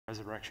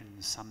Resurrection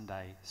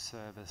Sunday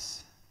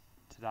service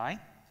today.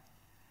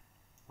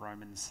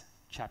 Romans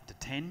chapter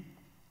 10,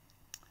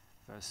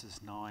 verses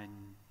 9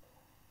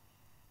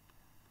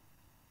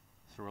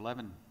 through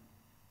 11.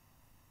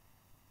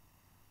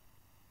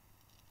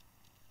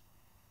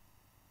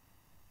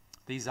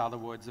 These are the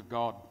words of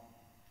God.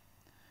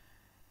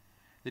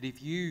 That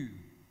if you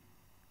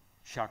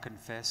shall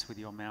confess with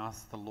your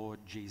mouth the Lord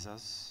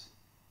Jesus,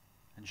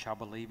 and shall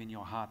believe in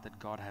your heart that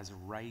God has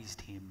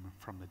raised him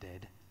from the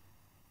dead,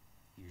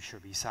 you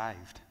shall be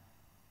saved.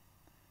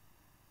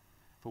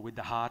 For with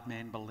the heart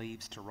man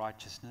believes to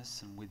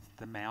righteousness, and with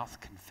the mouth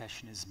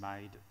confession is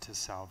made to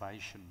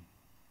salvation.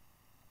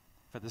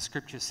 For the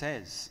scripture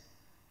says,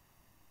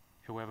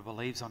 whoever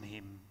believes on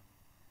him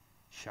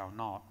shall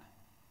not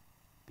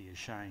be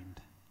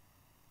ashamed.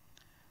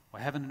 For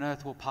heaven and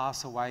earth will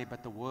pass away,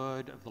 but the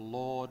word of the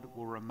Lord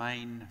will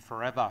remain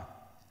forever.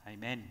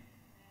 Amen.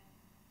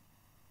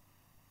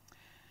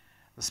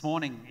 This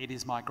morning it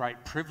is my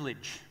great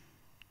privilege,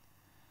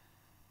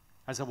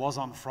 as it was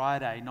on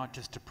Friday, not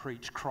just to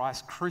preach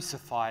Christ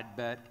crucified,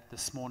 but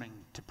this morning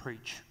to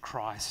preach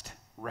Christ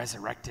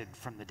resurrected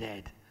from the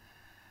dead.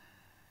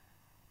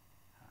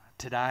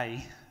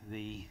 Today,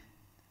 the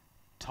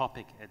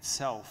topic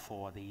itself,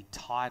 or the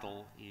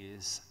title,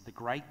 is The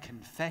Great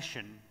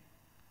Confession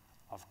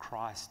of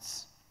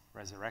Christ's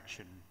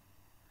Resurrection.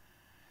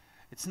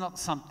 It's not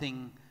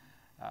something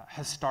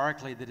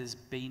historically that has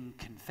been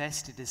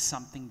confessed. It is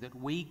something that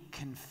we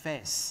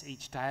confess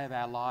each day of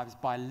our lives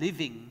by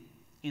living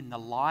in the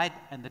light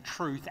and the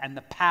truth and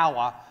the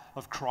power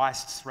of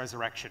Christ's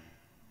resurrection.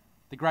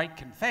 The Great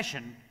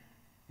Confession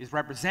is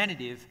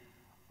representative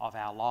of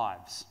our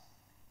lives.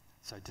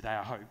 So today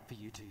I hope for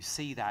you to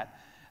see that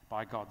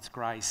by God's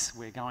grace.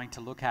 We're going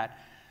to look at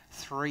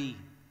 3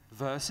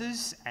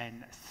 verses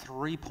and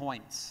 3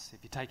 points.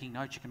 If you're taking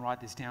notes, you can write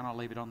this down. I'll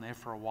leave it on there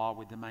for a while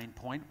with the main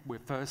point. We're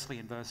firstly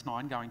in verse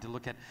 9 going to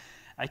look at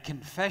a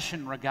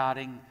confession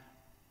regarding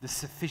the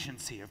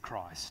sufficiency of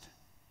Christ.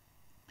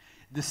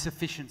 The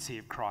sufficiency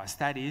of Christ.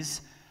 That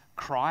is,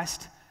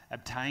 Christ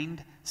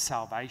obtained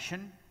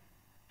salvation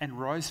and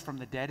rose from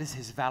the dead as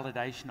his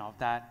validation of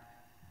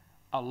that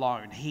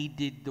alone. He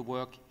did the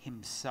work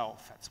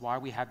himself. That's why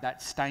we have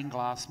that stained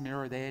glass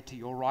mirror there to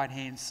your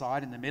right-hand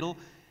side in the middle.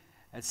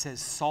 It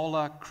says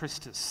sola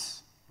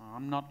Christus.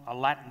 I'm not a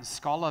Latin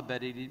scholar,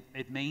 but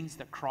it means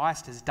that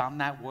Christ has done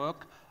that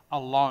work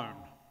alone.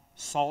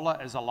 Sola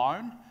is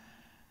alone.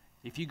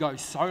 If you go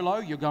solo,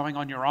 you're going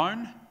on your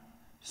own.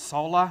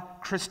 Sola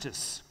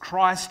Christus,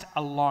 Christ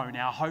alone.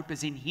 Our hope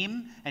is in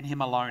him and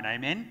him alone.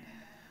 Amen.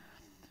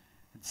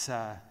 It's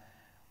a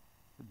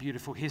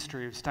beautiful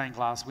history of stained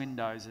glass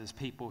windows, as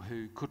people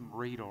who couldn't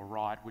read or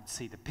write would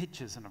see the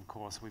pictures, and of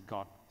course we've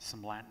got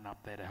some Latin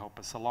up there to help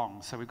us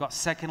along. So we've got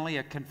secondly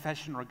a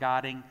confession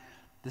regarding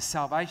the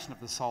salvation of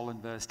the soul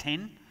in verse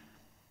 10.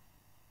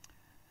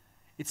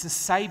 It's a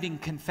saving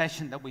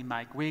confession that we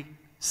make. We're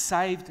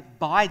saved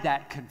by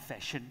that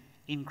confession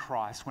in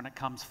Christ when it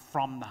comes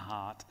from the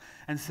heart.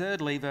 And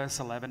thirdly, verse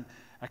 11,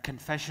 a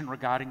confession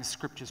regarding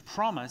Scripture's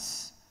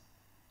promise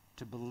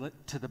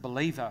to the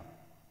believer.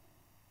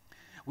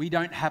 We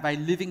don't have a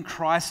living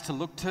Christ to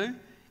look to.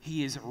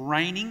 He is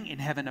reigning in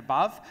heaven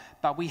above,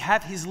 but we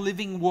have his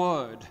living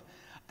word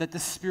that the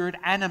Spirit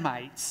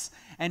animates.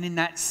 And in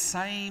that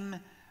same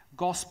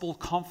gospel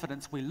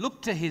confidence, we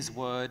look to his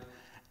word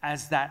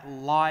as that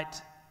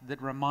light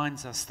that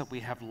reminds us that we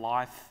have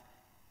life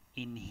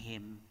in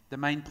him. The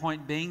main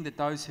point being that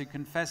those who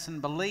confess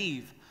and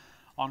believe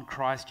on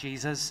Christ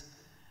Jesus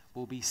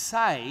will be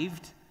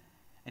saved,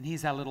 and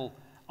here's our little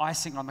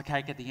icing on the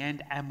cake at the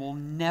end, and will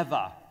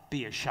never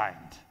be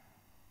ashamed.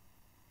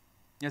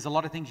 There's a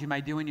lot of things you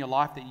may do in your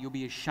life that you'll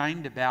be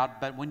ashamed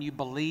about, but when you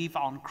believe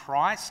on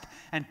Christ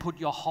and put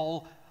your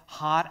whole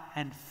heart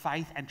and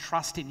faith and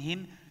trust in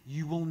him,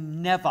 you will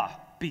never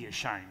be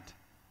ashamed.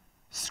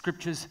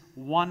 Scripture's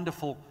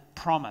wonderful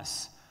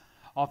promise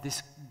of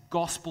this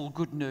gospel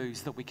good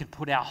news that we can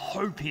put our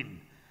hope in.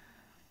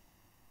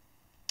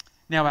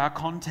 Now, our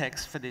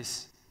context for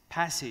this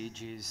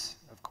passage is,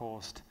 of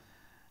course,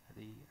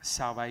 the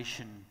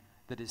salvation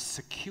that is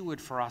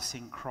secured for us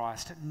in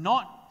Christ,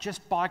 not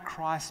just by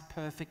Christ's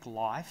perfect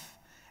life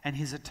and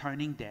his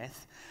atoning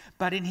death,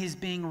 but in his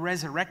being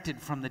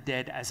resurrected from the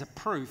dead as a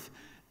proof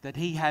that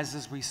he has,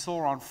 as we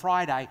saw on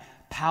Friday,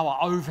 power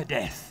over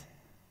death.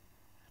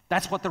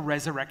 That's what the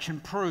resurrection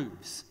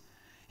proves.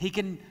 He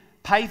can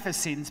pay for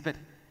sins, but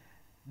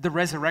the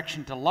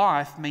resurrection to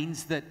life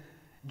means that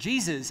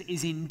Jesus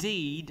is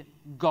indeed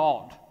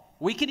God.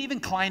 We can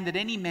even claim that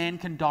any man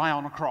can die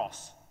on a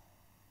cross,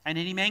 and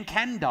any man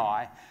can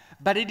die,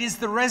 but it is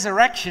the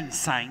resurrection,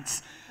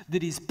 saints,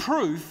 that is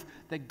proof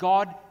that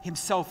God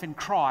himself in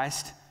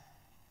Christ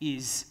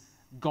is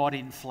God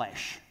in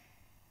flesh.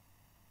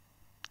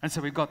 And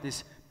so we've got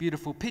this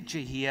beautiful picture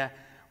here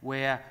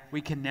where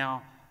we can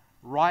now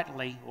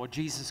rightly, or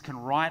Jesus can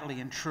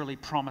rightly and truly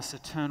promise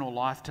eternal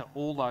life to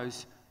all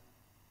those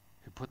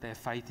who put their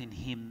faith in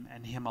him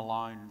and him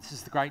alone. This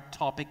is the great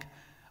topic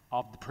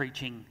of the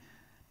preaching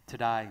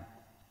today.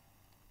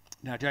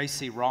 Now,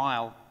 J.C.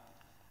 Ryle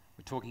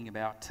we're talking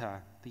about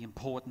the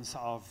importance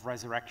of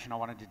resurrection, I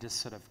wanted to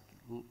just sort of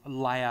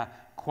lay a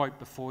quote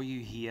before you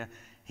here.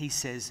 He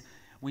says,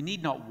 "We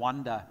need not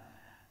wonder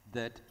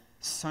that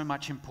so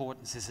much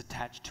importance is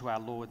attached to our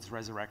Lord's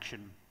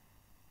resurrection.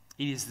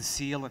 It is the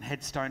seal and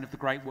headstone of the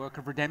great work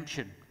of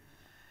redemption,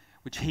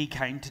 which he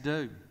came to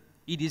do.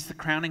 It is the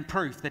crowning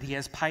proof that he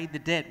has paid the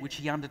debt which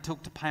he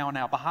undertook to pay on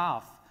our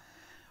behalf,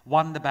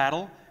 won the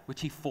battle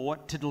which he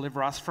fought to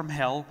deliver us from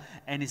hell,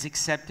 and is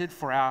accepted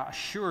for our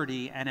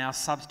surety and our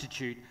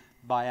substitute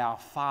by our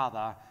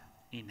Father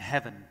in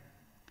heaven.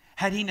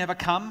 Had he never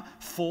come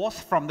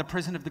forth from the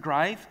prison of the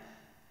grave,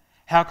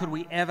 how could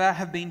we ever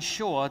have been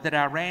sure that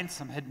our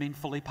ransom had been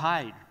fully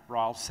paid?"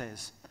 Ryle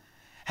says.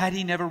 "Had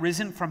he never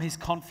risen from his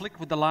conflict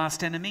with the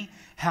last enemy,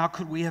 how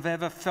could we have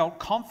ever felt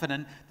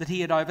confident that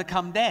he had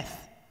overcome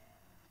death?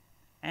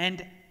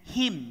 And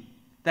him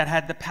that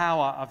had the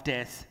power of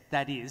death,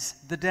 that is,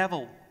 the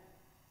devil.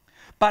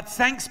 But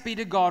thanks be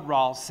to God,"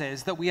 Ryle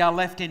says, "that we are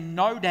left in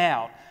no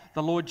doubt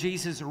the Lord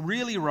Jesus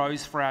really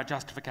rose for our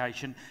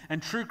justification,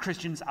 and true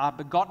Christians are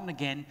begotten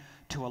again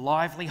to a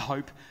lively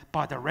hope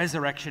by the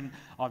resurrection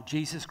of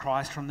Jesus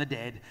Christ from the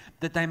dead,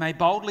 that they may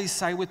boldly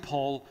say with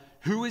Paul,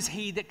 'Who is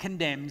he that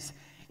condemns?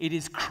 It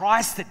is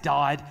Christ that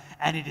died,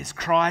 and it is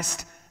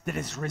Christ that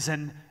is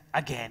risen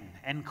again.'"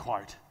 End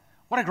quote.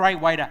 What a great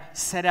way to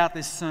set out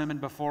this sermon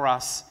before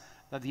us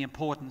of the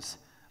importance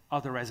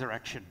of the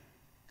resurrection.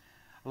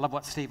 I love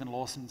what Stephen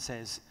Lawson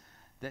says,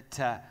 that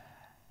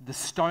the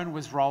stone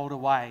was rolled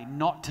away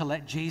not to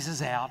let Jesus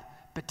out,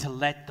 but to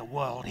let the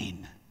world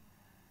in.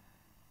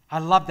 I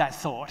love that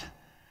thought,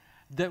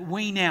 that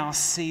we now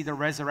see the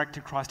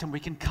resurrected Christ and we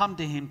can come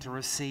to him to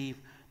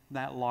receive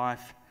that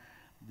life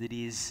that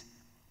is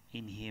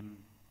in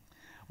him.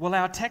 Well,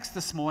 our text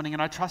this morning,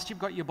 and I trust you've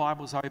got your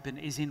Bibles open,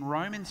 is in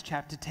Romans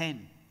chapter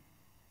 10.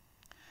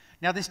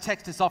 Now, this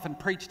text is often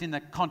preached in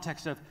the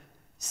context of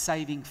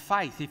saving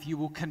faith. If you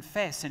will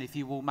confess and if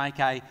you will make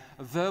a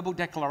verbal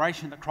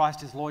declaration that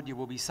Christ is Lord, you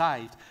will be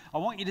saved. I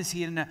want you to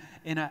see it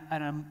in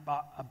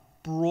a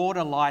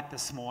broader light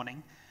this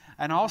morning.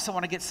 And I also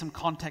want to get some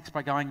context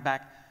by going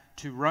back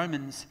to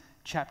Romans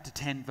chapter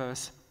 10,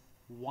 verse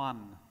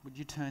 1. Would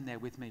you turn there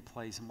with me,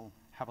 please, and we'll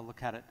have a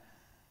look at it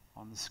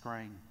on the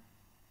screen.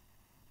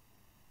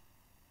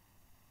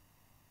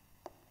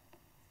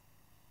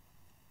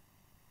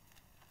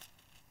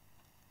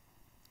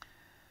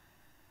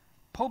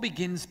 Paul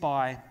begins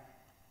by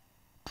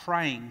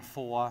praying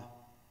for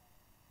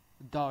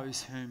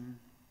those whom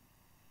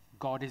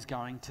God is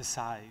going to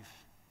save.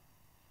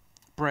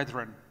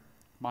 "Brethren,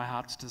 my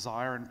heart's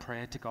desire and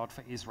prayer to God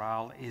for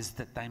Israel is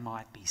that they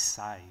might be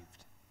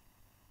saved."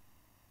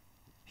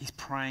 He's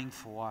praying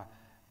for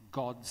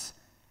God's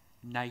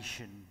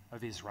nation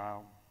of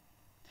Israel.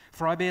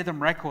 "For I bear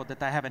them record that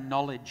they have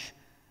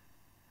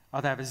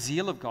they have a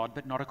zeal of God,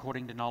 but not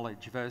according to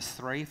knowledge." Verse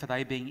 3, "For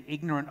they being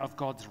ignorant of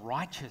God's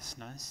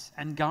righteousness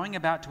and going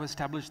about to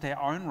establish their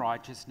own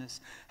righteousness,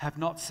 have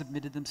not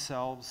submitted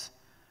themselves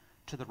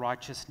to the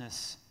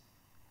righteousness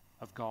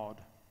of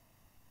God.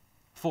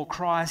 For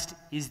Christ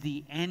is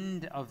the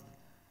end of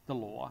the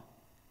law,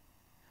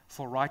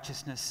 for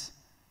righteousness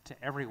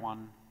to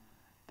everyone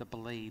that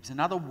believes."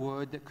 Another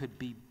word that could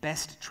be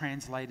best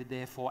translated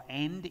there for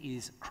end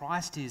is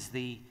Christ is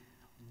the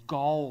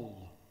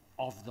goal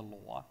of the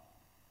law,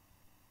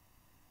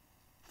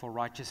 for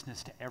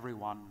righteousness to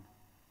everyone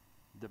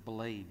that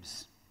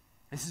believes.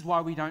 This is why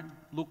we don't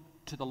look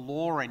to the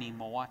law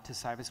anymore to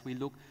save us. We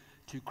look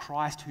to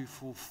Christ who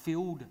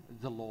fulfilled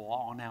the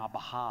law on our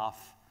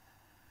behalf.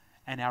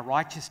 And our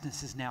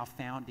righteousness is now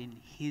found in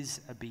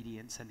his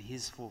obedience and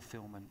his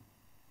fulfillment.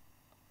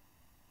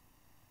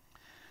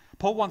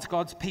 Paul wants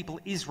God's people,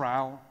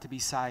 Israel, to be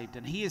saved,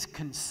 and he is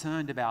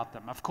concerned about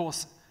them. Of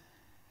course,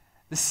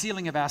 the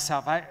sealing of our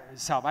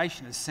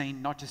salvation is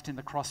seen not just in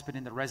the cross but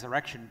in the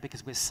resurrection,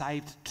 because we're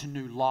saved to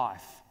new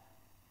life.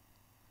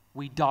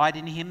 We died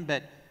in him,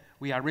 but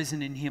we are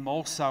risen in him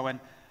also. And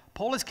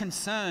Paul is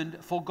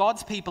concerned for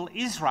God's people,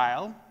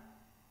 Israel,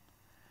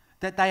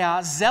 that they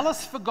are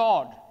zealous for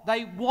God.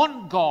 They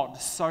want God,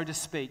 so to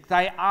speak.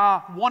 They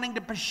are wanting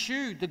to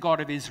pursue the God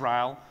of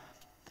Israel,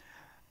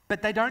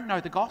 but they don't know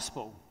the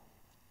gospel.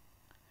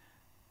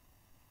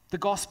 The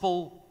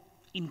gospel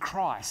in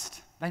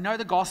Christ. They know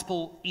the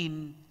gospel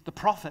in the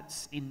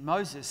prophets, in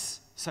Moses,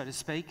 so to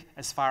speak,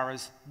 as far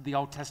as the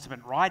Old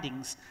Testament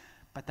writings,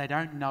 but they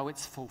don't know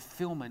its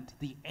fulfillment,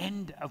 the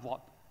end of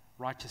what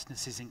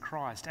righteousness is in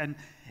Christ. And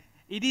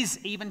it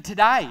is even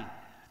today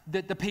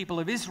that the people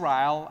of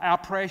Israel, our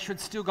prayer should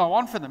still go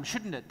on for them,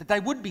 shouldn't it? That they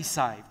would be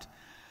saved.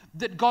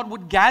 That God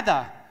would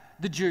gather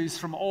the Jews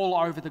from all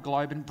over the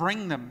globe and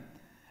bring them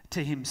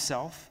to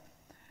himself.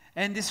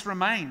 And this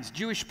remains.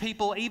 Jewish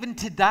people, even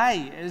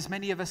today, as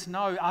many of us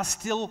know, are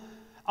still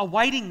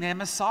awaiting their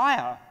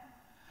Messiah.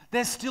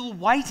 They're still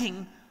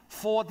waiting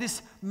for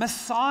this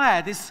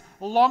Messiah, this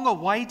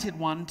long-awaited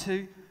one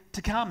to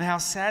come. How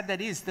sad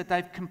that is, that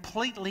they've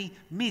completely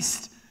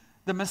missed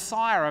the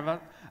Messiah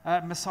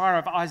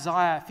of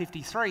Isaiah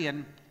 53.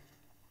 And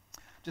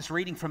just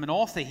reading from an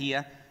author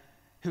here,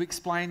 who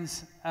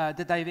explains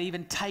that they've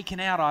even taken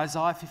out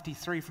Isaiah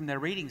 53 from their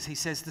readings. He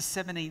says the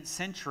 17th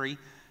century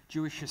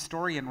Jewish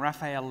historian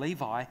Raphael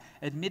Levi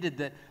admitted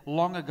that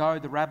long ago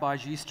the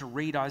rabbis used to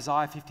read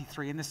Isaiah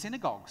 53 in the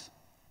synagogues.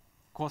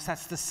 Of course,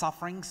 that's the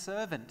suffering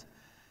servant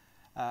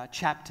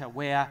chapter,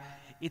 where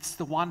it's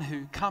the one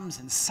who comes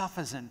and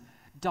suffers and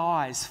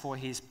dies for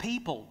his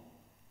people.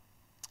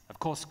 Of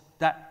course,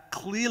 that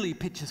clearly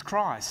pictures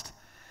Christ.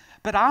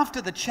 But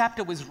after the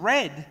chapter was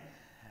read,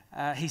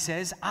 he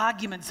says,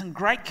 arguments and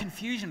great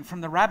confusion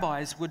from the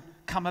rabbis would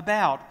come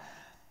about.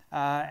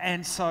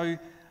 And so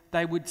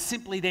they would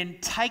simply then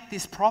take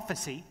this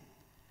prophecy.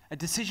 A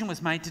decision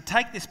was made to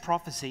take this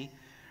prophecy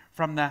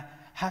from the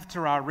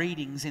Haftarah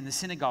readings in the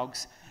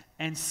synagogues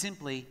and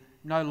simply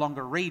no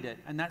longer read it.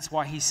 And that's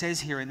why he says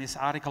here in this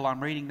article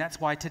I'm reading,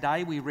 that's why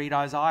today we read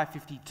Isaiah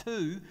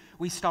 52.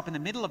 We stop in the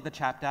middle of the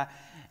chapter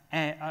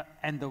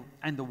and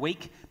the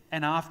week,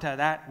 and after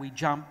that we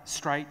jump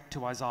straight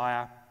to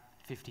Isaiah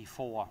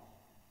 54.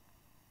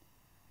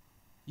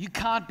 You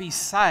can't be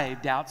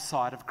saved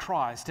outside of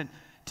Christ, and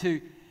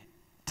to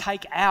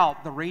take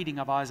out the reading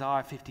of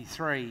Isaiah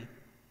 53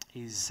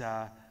 is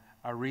a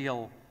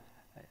real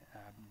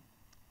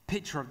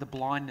picture of the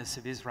blindness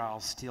of Israel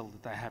still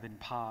that they have in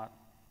part.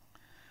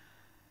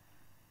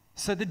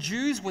 So the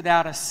Jews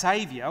without a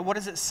Saviour, what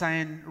does it say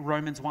in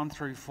Romans 1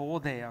 through 4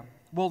 there?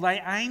 Well,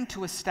 they aim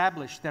to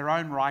establish their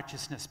own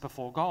righteousness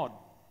before God.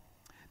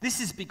 This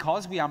is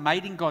because we are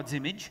made in God's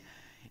image.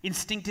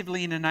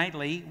 Instinctively and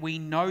innately, we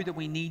know that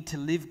we need to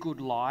live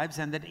good lives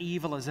and that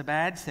evil is a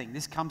bad thing.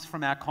 This comes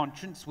from our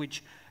conscience,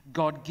 which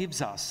God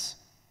gives us,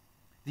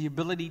 the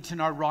ability to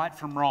know right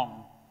from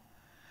wrong.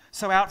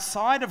 So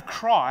outside of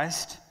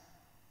Christ,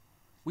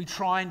 we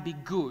try and be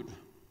good.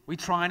 We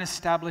try and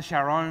establish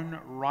our own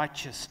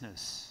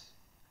righteousness.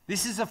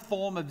 This is a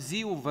form of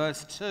zeal,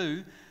 verse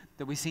 2,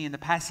 that we see in the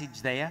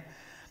passage there,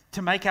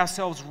 to make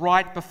ourselves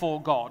right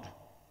before God.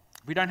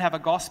 If we don't have a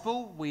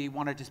gospel, we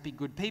want to just be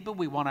good people,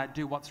 we want to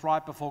do what's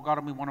right before God,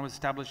 and we want to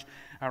establish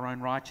our own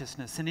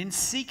righteousness. And in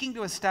seeking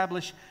to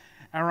establish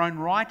our own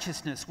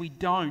righteousness, we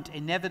don't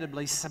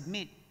inevitably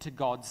submit to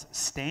God's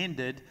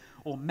standard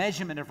or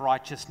measurement of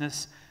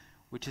righteousness,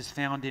 which is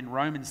found in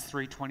Romans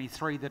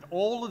 3:23, that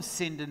all have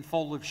sinned and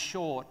fallen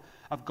short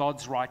of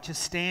God's righteous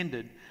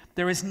standard.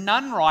 There is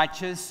none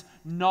righteous,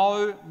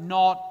 no,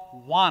 not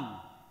one.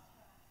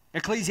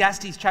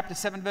 Ecclesiastes chapter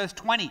 7 verse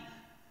 20.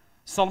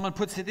 Solomon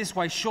puts it this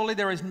way, surely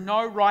there is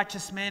no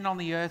righteous man on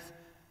the earth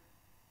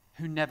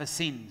who never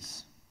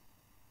sins.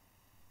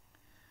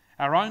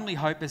 Our only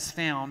hope is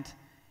found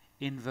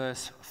in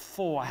verse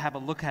 4. Have a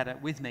look at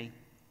it with me.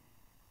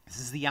 This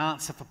is the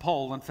answer for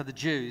Paul and for the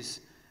Jews,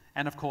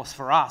 and of course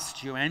for us,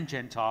 Jew and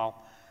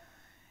Gentile.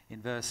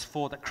 In verse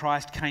 4, that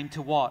Christ came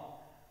to what?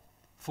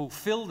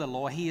 Fulfill the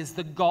law. He is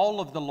the goal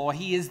of the law.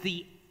 He is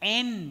the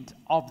end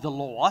of the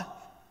law.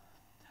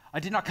 I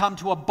did not come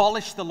to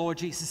abolish the law,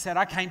 Jesus said.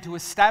 I came to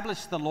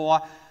establish the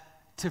law,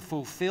 to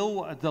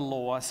fulfill the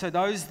law. So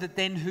those that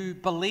then who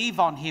believe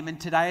on him, and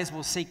today as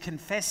we'll see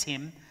confess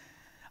him,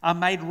 are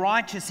made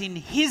righteous in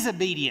his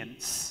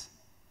obedience.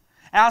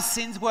 Our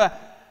sins were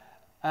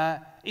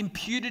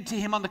imputed to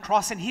him on the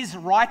cross, and his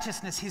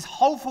righteousness, his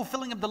whole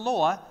fulfilling of the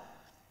law,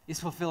 is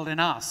fulfilled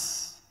in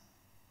us.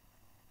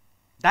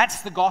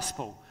 That's the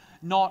gospel.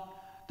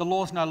 Not the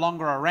law's no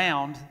longer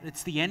around,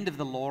 it's the end of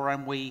the law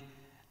and we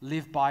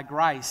live by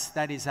grace.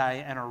 That is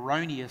an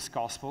erroneous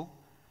gospel.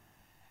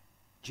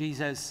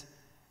 Jesus,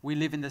 we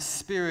live in the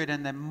spirit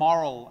and the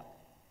moral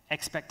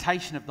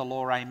expectation of the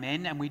law,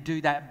 amen, and we do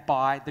that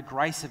by the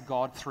grace of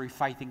God through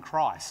faith in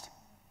Christ.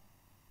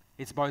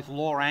 It's both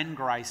law and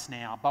grace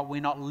now, but we're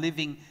not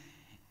living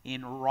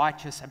in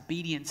righteous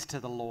obedience to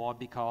the law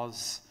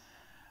because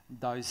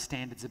those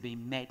standards have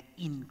been met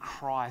in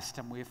Christ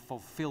and we're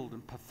fulfilled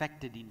and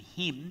perfected in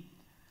him.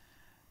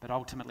 But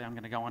ultimately I'm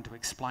going to go on to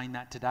explain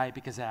that today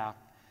because our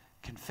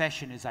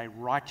confession is a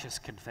righteous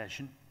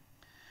confession.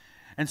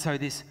 And so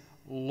this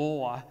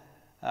law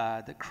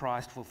that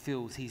Christ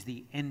fulfills, he's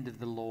the end of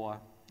the law,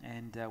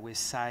 and we're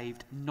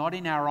saved not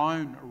in our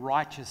own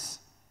righteous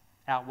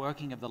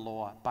outworking of the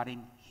law, but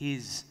in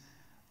his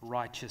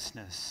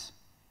righteousness.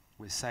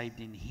 We're saved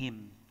in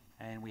him,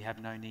 and we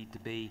have no need to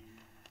be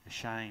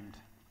ashamed.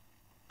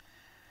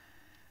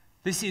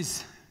 This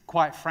is,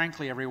 quite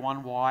frankly,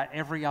 everyone, why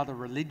every other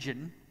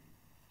religion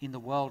in the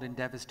world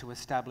endeavours to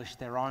establish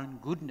their own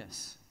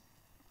goodness.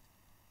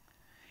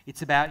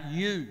 It's about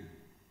you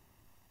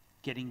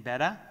getting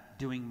better,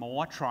 doing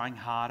more, trying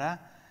harder,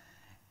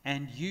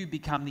 and you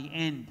become the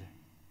end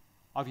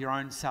of your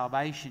own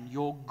salvation.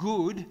 Your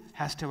good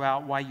has to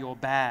outweigh your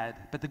bad.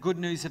 But the good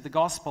news of the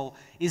gospel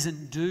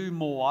isn't do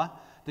more.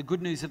 The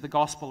good news of the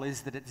gospel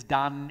is that it's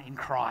done in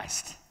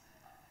Christ.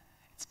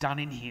 It's done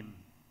in him.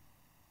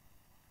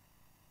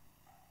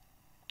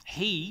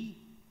 He,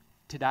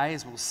 today,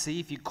 as we'll see,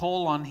 if you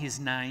call on his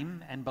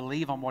name and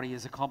believe on what he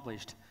has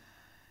accomplished,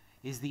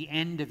 is the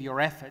end of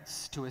your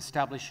efforts to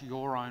establish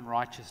your own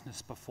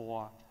righteousness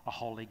before a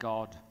holy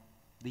God.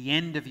 The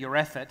end of your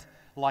effort,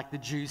 like the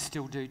Jews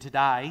still do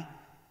today,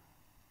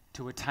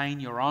 to attain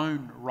your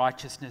own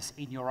righteousness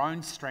in your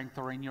own strength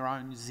or in your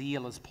own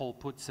zeal, as Paul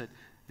puts it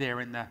there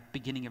in the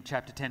beginning of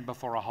chapter 10,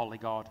 before a holy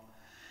God.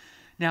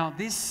 Now,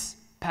 this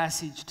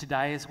passage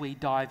today, as we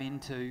dive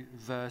into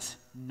verse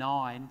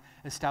 9,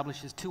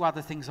 establishes two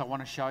other things I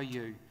want to show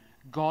you: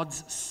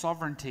 God's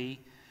sovereignty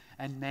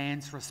and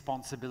man's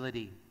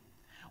responsibility.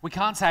 We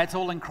can't say it's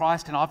all in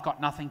Christ and I've got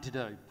nothing to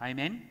do.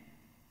 Amen?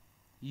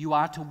 You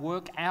are to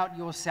work out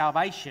your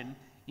salvation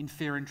in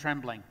fear and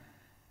trembling.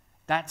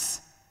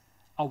 That's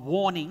a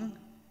warning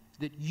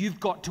that you've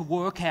got to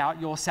work out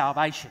your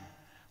salvation.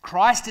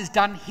 Christ has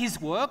done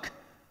his work.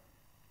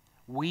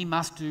 We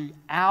must do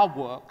our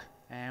work,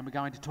 and we're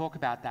going to talk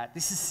about that.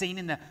 This is seen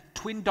in the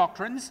twin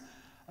doctrines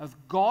of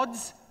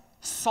God's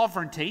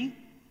sovereignty.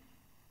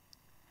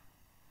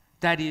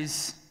 That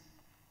is,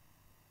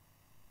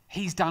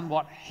 he's done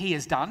what he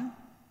has done.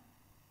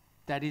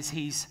 That is,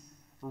 he's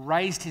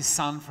raised his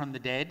son from the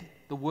dead.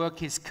 The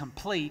work is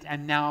complete,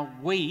 and now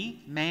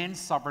we, man's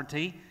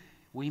sovereignty,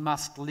 we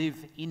must live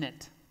in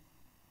it.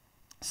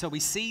 So we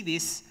see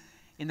this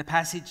in the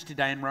passage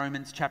today in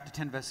Romans chapter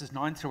 10, verses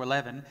 9 through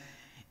 11.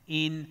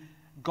 In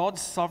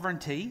God's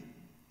sovereignty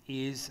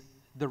is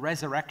the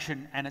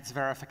resurrection and its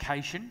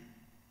verification,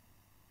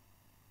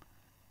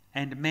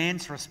 and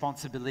man's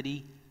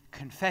responsibility,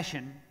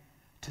 confession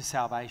to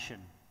salvation.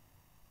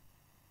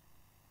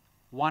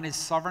 One is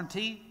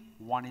sovereignty,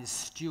 one is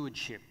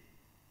stewardship.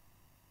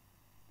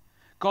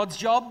 God's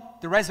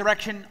job, the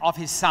resurrection of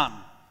his son.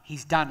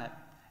 He's done it.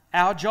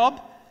 Our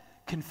job,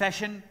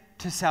 confession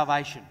to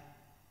salvation.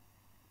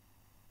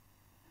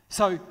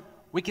 So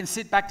we can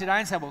sit back today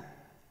and say, well,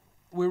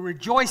 we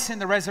rejoice in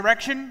the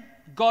resurrection.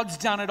 God's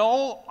done it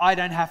all. I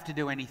don't have to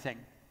do anything.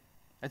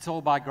 It's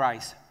all by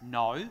grace.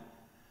 No.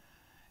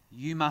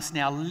 You must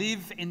now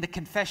live in the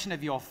confession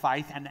of your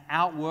faith and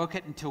outwork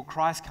it until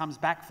Christ comes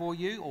back for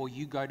you or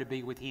you go to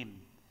be with him.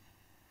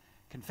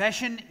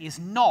 Confession is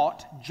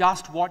not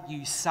just what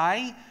you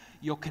say.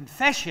 Your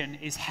confession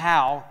is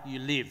how you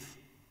live.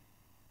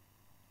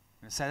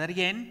 I'm going to say that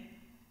again.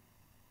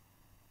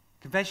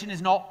 Confession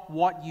is not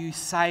what you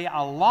say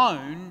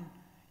alone.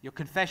 Your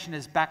confession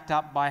is backed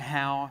up by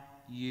how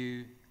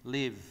you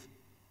live.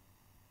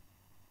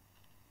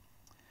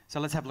 So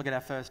let's have a look at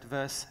our first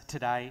verse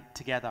today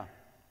together.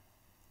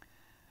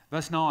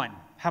 Verse 9.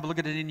 Have a look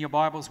at it in your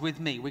Bibles with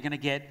me. We're going to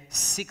get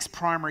 6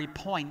 primary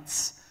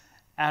points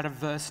out of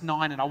verse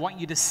 9, and I want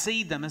you to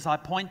see them as I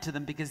point to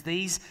them, because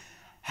these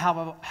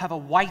have a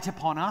weight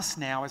upon us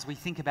now as we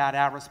think about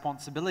our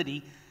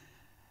responsibility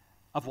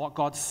of what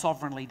God's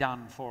sovereignly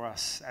done for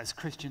us as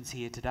Christians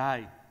here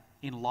today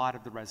in light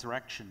of the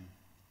resurrection.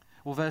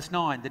 Well, verse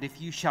 9, that if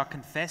you shall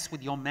confess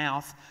with your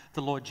mouth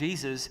the Lord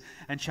Jesus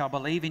and shall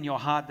believe in your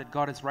heart that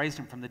God has raised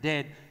him from the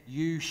dead,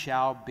 you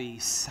shall be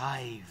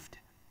saved.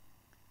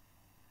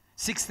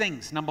 6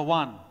 things. Number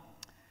 1,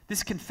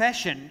 this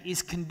confession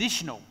is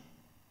conditional.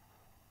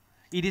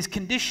 It is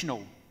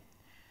conditional,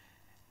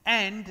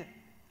 and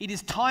it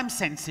is time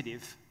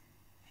sensitive.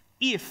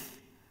 If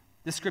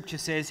the scripture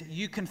says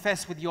you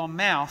confess with your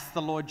mouth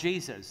the Lord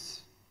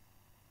Jesus,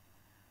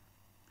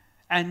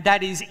 and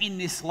that is in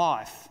this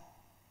life.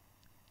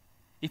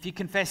 If you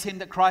confess him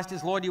that Christ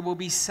is Lord, you will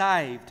be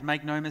saved.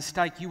 Make no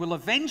mistake, you will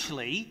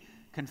eventually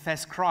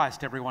confess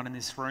Christ, everyone in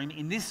this room,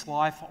 in this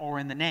life or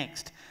in the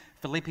next.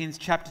 Philippians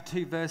chapter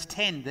 2 verse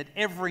 10, that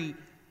every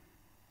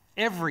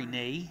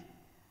knee,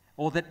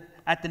 or that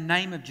at the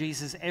name of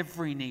Jesus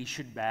every knee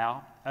should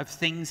bow, of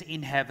things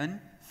in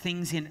heaven,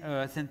 things in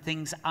earth, and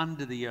things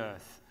under the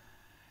earth.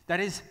 That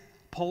is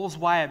Paul's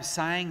way of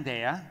saying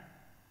there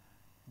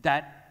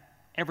that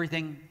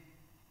everything,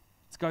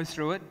 let's go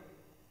through it,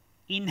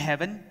 in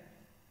heaven,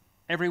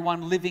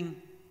 everyone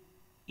living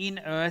in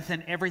earth,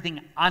 and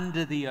everything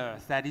under the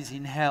earth, that is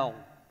in hell,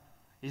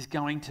 is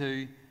going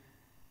to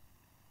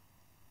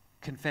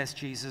confess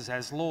Jesus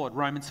as Lord.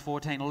 Romans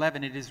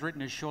 14:11, it is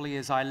written, as surely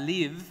as I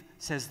live,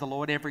 says the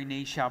Lord, every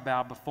knee shall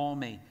bow before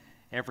me,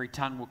 every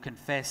tongue will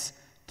confess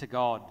to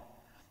God.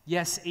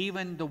 Yes,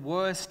 even the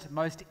worst,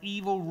 most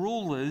evil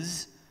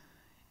rulers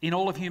in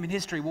all of human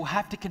history will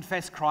have to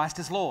confess Christ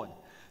as Lord.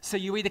 So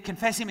you either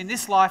confess him in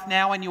this life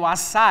now and you are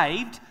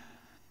saved,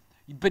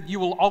 but you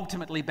will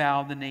ultimately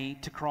bow the knee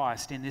to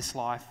Christ in this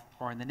life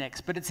or in the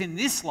next. But it's in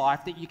this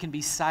life that you can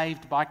be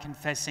saved by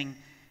confessing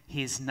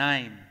his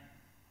name.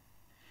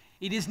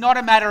 It is not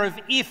a matter of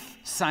if,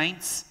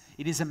 saints,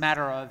 it is a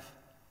matter of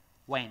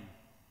when.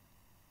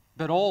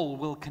 But all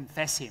will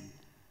confess him.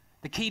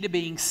 The key to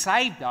being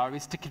saved, though,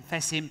 is to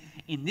confess him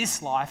in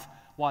this life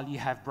while you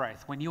have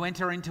breath. When you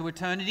enter into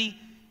eternity,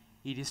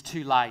 it is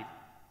too late.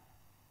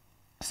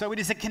 So it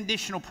is a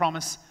conditional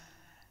promise,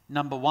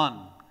 number 1.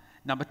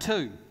 Number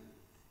 2,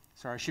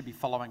 sorry, I should be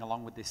following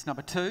along with this.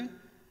 Number 2,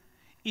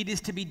 it is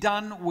to be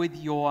done with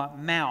your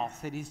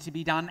mouth. It is to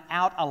be done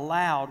out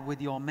aloud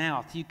with your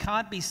mouth. You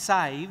can't be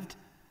saved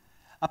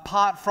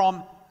apart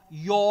from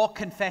your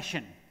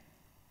confession.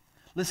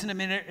 Listen a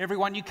minute,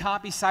 everyone. You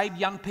can't be saved,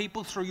 young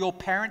people, through your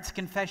parents'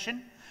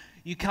 confession.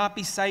 You can't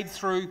be saved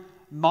through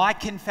my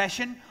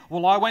confession.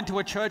 Well, I went to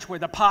a church where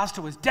the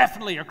pastor was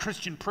definitely a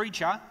Christian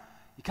preacher.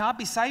 You can't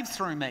be saved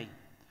through me.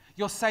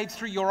 You're saved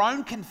through your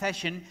own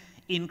confession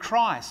in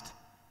Christ.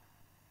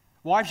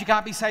 Wives, you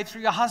can't be saved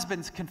through your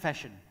husband's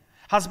confession.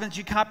 Husbands,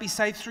 you can't be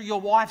saved through your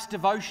wife's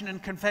devotion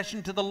and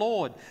confession to the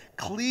Lord.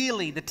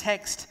 Clearly, in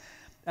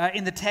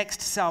the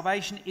text,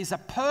 salvation is a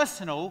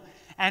personal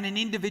and an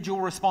individual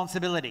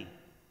responsibility.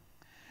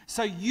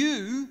 So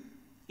you,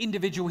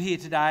 individual here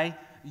today,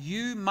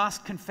 you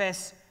must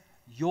confess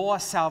your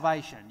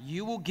salvation.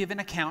 You will give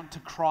an account to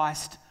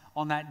Christ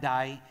on that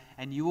day,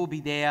 and you will be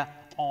there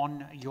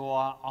on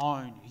your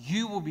own.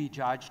 You will be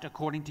judged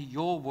according to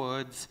your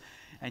words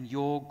and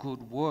your good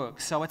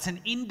works. So it's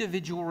an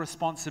individual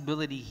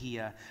responsibility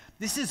here.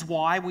 This is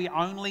why we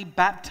only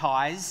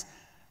baptize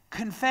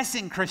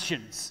confessing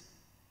Christians.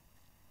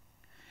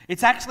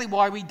 It's actually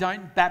why we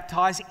don't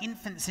baptize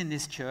infants in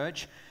this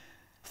church,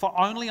 for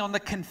only on the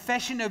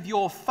confession of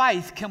your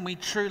faith can we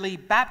truly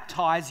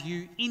baptize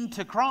you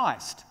into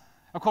Christ.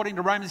 According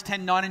to Romans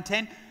 10:9 and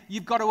 10,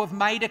 you've got to have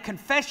made a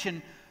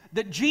confession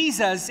that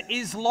Jesus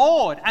is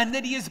Lord and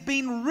that he has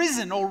been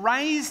risen or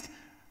raised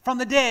from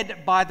the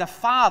dead by the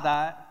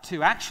Father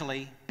to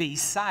actually be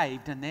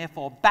saved and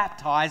therefore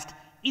baptized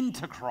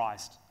into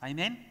Christ.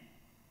 Amen?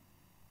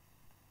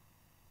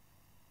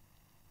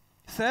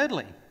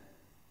 Thirdly,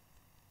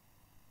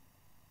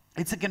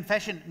 it's a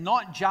confession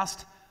not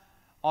just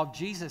of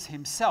Jesus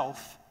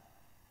himself.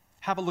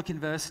 Have a look in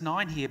verse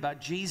 9 here,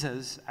 but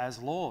Jesus as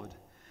Lord.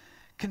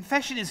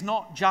 Confession is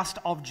not just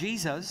of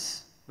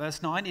Jesus,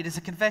 verse 9, it is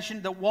a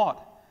confession that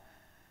what?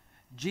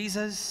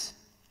 Jesus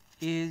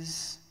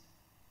is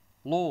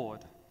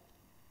Lord,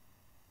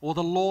 or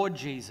the Lord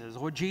Jesus,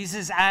 or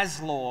Jesus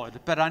as Lord.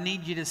 But I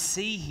need you to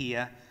see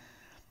here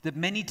that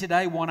many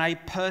today want a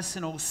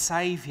personal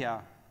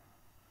Savior.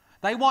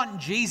 They want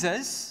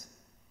Jesus.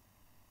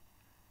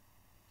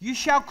 You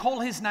shall call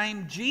his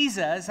name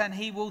Jesus, and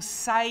he will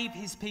save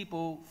his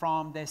people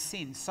from their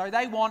sins. So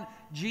they want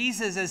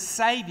Jesus as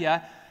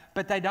Savior,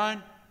 but they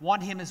don't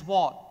want him as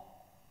what?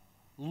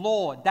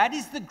 Lord. That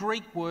is the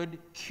Greek word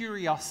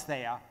kurios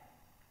there.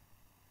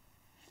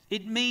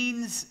 It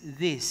means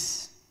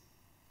this: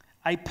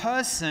 a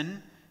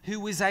person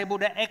who is able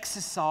to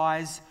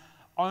exercise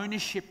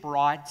ownership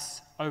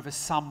rights over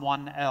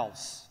someone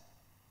else.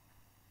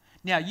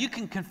 Now, you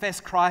can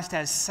confess Christ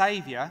as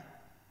Savior.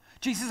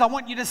 Jesus, I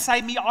want you to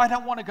save me. I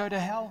don't want to go to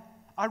hell.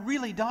 I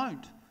really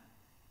don't.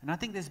 And I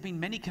think there's been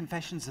many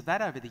confessions of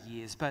that over the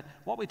years. But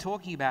what we're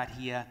talking about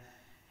here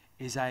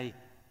is a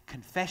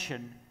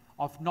confession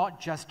of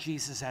not just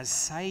Jesus as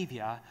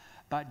Savior,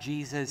 but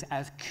Jesus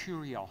as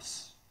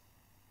kurios.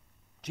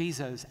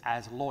 Jesus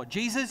as Lord.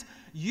 Jesus,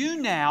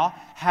 you now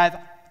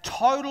have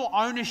total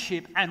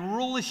ownership and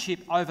rulership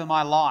over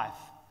my life.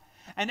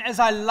 And as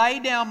I lay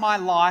down my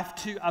life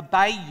to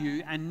obey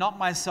you and not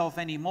myself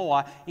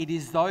anymore, it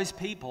is those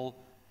people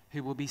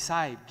who will be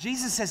saved.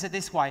 Jesus says it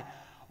this way: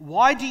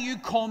 why do you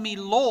call me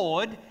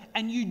Lord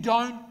and you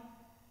don't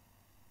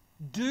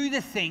do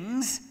the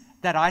things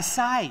that I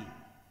say?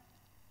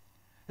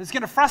 It's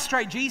going to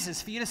frustrate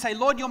Jesus for you to say,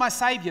 Lord, you're my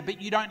Savior,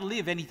 but you don't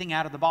live anything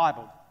out of the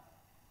Bible.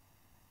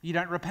 You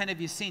don't repent of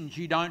your sins.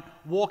 You don't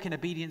walk in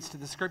obedience to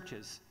the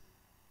Scriptures.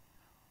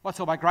 Well, it's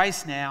all by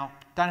grace now.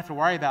 Don't have to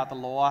worry about the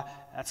law.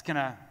 That's going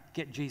to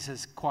get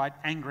Jesus quite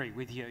angry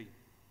with you.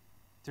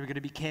 So we've got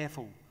to be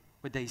careful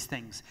with these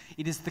things.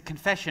 It is the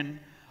confession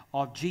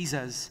of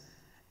Jesus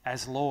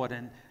as Lord.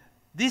 And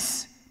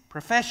this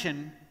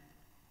profession,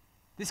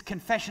 this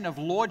confession of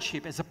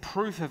Lordship is a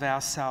proof of our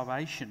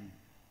salvation.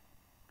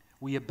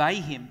 We obey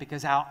him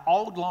because our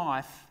old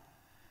life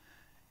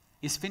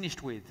is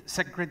finished with.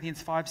 2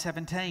 Corinthians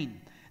 5:17.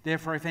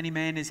 Therefore, if any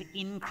man is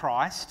in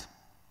Christ,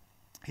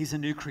 he's a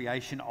new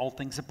creation. Old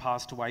things are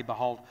passed away.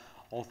 Behold,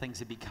 all things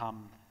have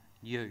become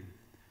new.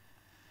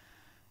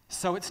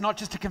 So it's not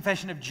just a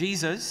confession of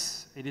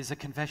Jesus. It is a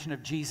confession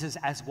of Jesus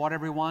as what,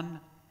 everyone?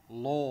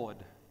 Lord.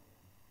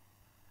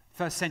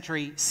 First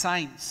century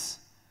saints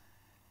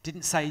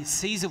didn't say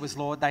Caesar was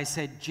Lord. They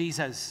said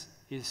Jesus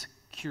is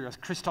Kyrios,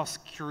 Christos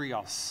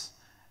Kyrios.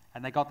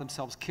 And they got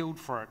themselves killed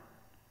for it.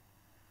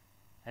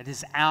 It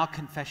is our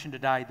confession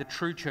today. The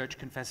true church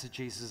confesses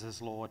Jesus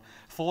as Lord.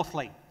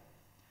 Fourthly,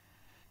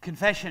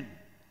 confession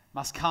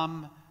must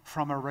come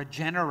from a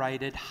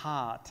regenerated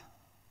heart.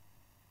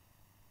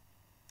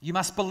 You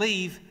must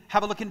believe.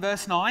 Have a look in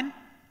verse 9.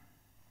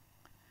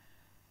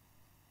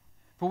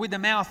 For with the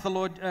mouth, the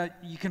Lord,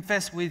 you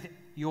confess with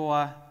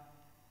your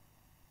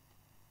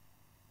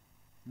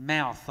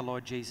mouth the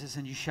Lord Jesus,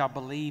 and you shall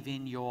believe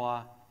in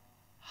your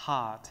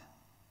heart.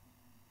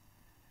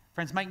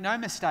 Friends, make no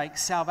mistake,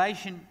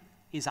 salvation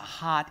is a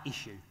heart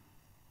issue.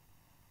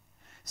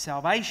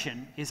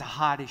 Salvation is a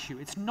heart issue.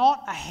 It's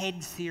not a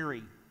head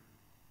theory.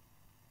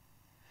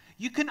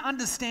 You can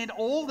understand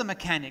all the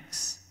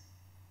mechanics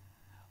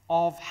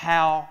of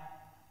how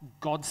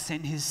God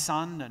sent his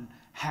Son and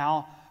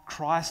how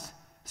Christ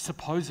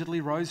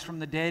supposedly rose from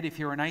the dead. If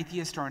you're an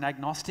atheist or an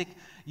agnostic,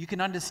 you can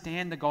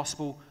understand the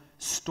gospel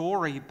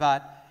story,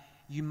 but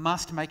you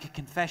must make a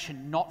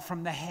confession not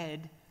from the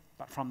head,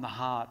 but from the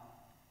heart.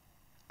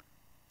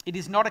 It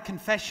is not a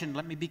confession,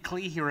 let me be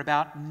clear here,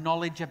 about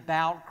knowledge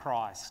about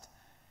Christ.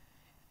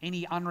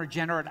 Any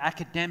unregenerate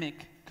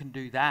academic can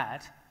do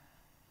that.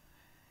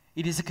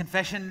 It is a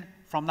confession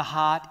from the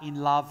heart in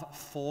love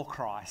for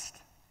Christ.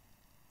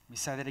 Let me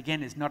say that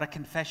again. It's not a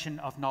confession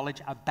of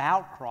knowledge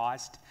about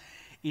Christ.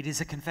 It is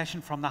a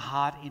confession from the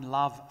heart in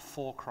love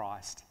for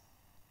Christ.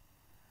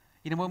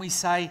 You know, when we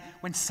say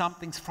when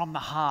something's from the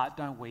heart,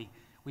 don't we?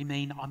 We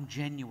mean I'm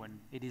genuine.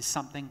 It is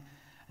something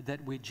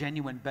that we're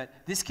genuine. But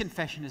this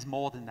confession is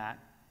more than that.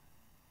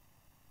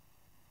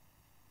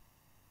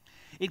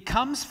 It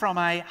comes from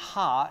a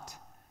heart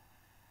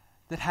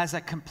that has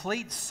a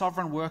complete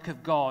sovereign work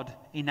of God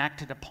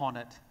enacted upon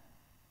it.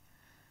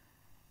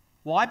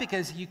 Why?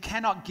 Because you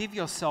cannot give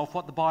yourself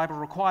what the Bible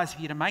requires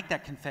for you to make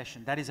that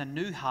confession. That is a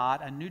new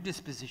heart, a new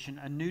disposition,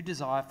 a new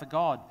desire for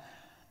God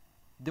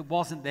that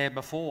wasn't there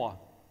before.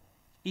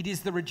 It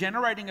is the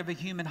regenerating of a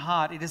human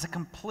heart. It is a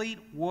complete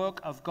work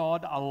of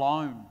God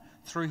alone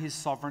through His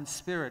sovereign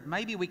Spirit.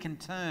 Maybe we can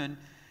turn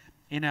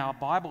in our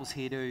Bibles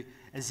here to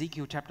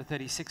Ezekiel chapter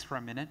 36 for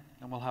a minute,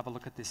 and we'll have a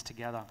look at this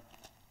together.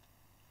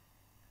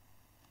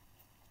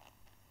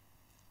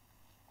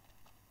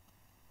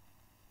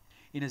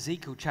 In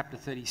Ezekiel chapter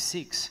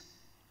 36,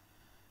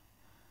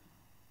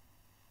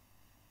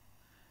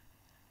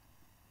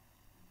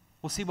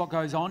 we'll see what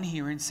goes on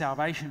here in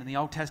salvation. In the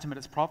Old Testament,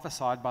 it's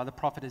prophesied by the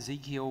prophet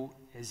Ezekiel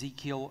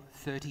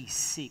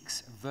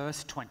 36,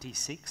 verse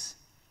 26.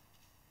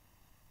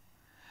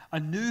 A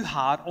new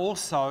heart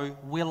also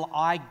will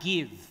I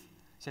give.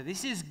 So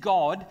this is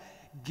God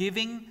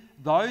giving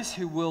those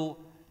who will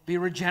be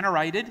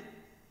regenerated,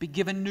 be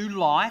given new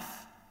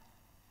life,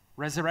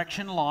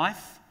 resurrection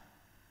life.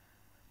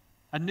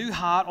 A new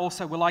heart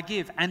also will I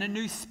give, and a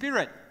new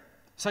spirit.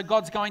 So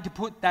God's going to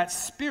put that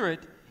spirit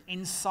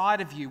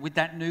inside of you with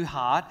that new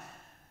heart.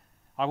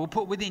 I will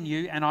put within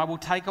you, and I will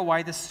take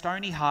away the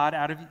stony heart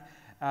out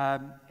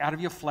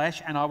of your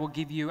flesh, and I will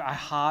give you a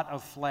heart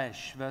of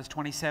flesh. Verse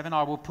 27,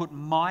 I will put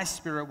my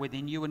spirit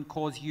within you and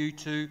cause you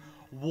to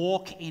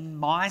walk in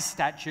my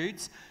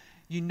statutes.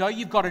 You know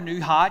you've got a new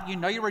heart. You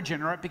know you're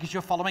regenerate because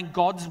you're following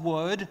God's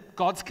word,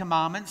 God's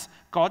commandments,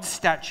 God's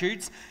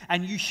statutes,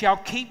 and you shall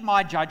keep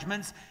my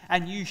judgments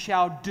and you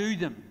shall do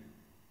them.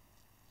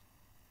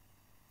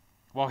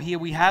 Well, here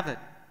we have it.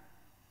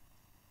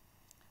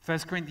 1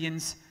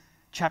 Corinthians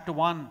chapter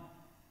 12,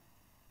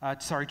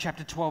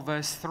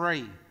 verse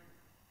 3.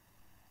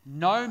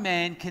 No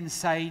man can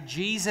say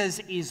Jesus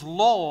is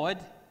Lord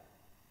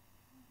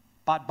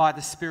but by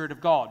the Spirit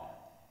of God.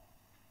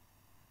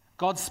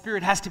 God's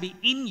Spirit has to be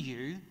in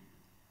you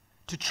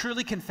to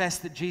truly confess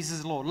that Jesus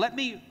is Lord. Let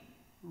me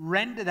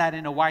render that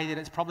in a way that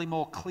it's probably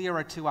more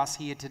clearer to us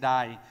here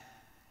today.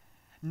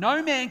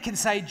 No man can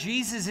say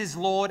Jesus is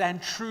Lord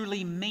and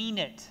truly mean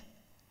it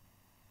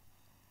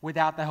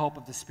without the help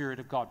of the Spirit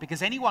of God.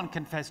 Because anyone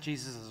can confess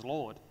Jesus as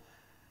Lord.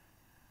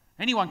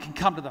 Anyone can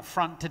come to the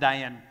front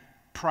today and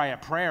pray a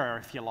prayer,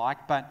 if you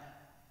like, but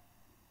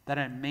they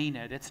don't mean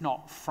it. It's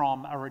not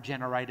from a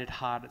regenerated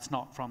heart. It's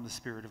not from the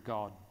Spirit of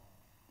God.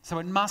 So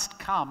it must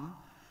come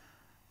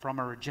from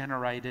a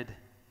regenerated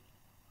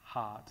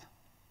heart.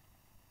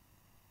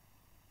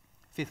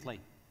 Fifthly,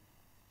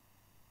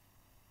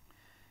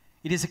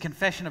 it is a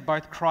confession of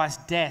both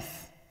Christ's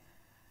death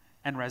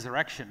and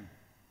resurrection.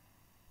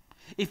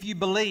 If you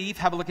believe,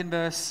 have a look in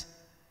verse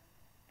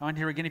 9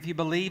 here again, if you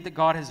believe that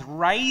God has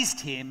raised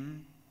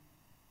him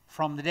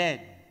from the dead.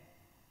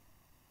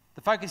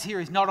 The focus here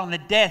is not on the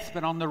death,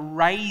 but on the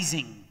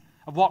raising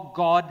of what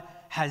God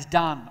has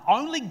done.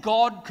 Only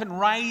God can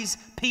raise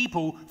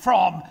people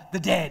from the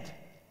dead.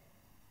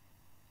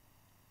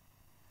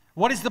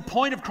 What is the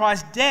point of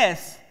Christ's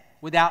death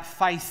without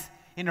faith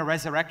in a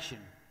resurrection?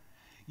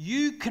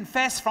 You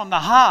confess from the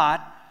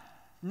heart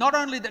not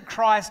only that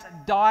Christ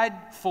died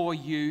for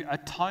you,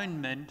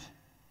 atonement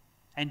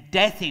and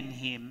death in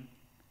him,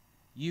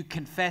 you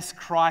confess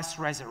Christ's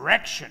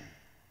resurrection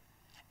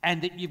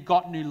and that you've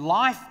got new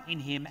life in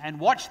him. And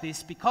watch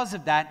this, because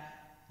of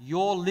that,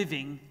 you're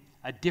living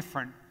a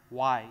different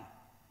way.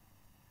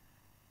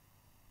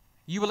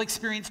 You will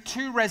experience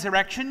two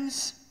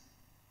resurrections.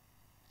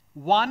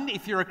 One,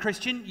 if you're a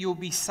Christian, you will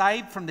be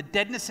saved from the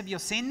deadness of your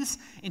sins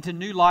into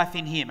new life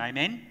in him.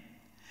 Amen.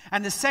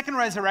 And the second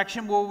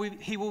resurrection,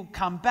 he will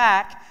come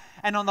back,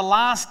 and on the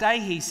last day,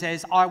 he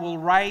says, I will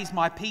raise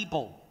my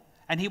people,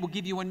 and he will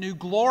give you a new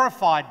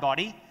glorified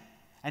body,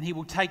 and he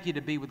will take you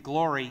to be with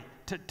glory,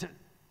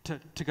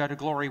 to go to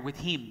glory with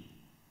him.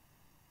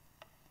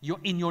 You're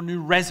in your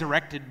new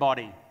resurrected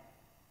body.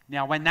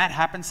 Now, when that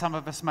happens, some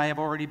of us may have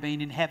already been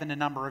in heaven a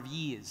number of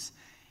years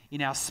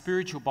in our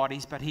spiritual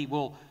bodies, but he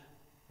will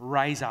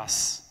raise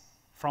us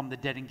from the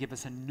dead and give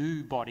us a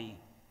new body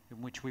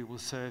in which we will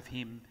serve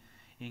him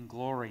in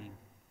glory.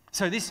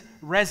 So this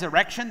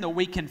resurrection that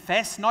we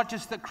confess, not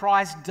just that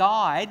Christ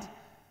died,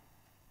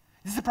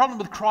 this is the problem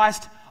with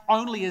Christ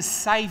only as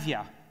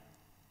Saviour.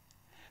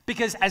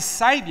 Because as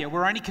Saviour,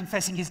 we're only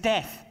confessing his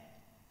death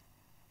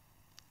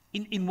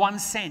in one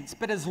sense.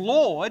 But as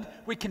Lord,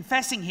 we're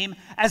confessing him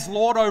as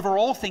Lord over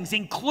all things,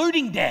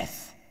 including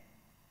death.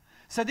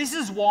 So this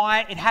is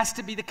why it has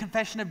to be the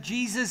confession of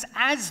Jesus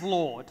as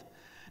Lord,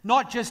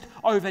 not just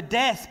over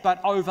death,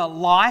 but over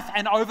life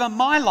and over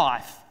my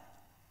life.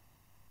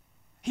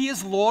 He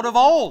is Lord of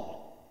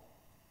all.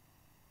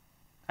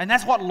 And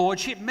that's what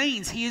lordship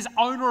means. He is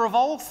owner of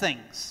all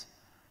things.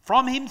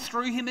 From him,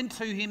 through him, and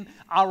to him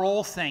are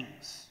all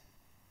things.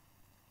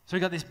 So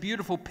we've got this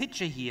beautiful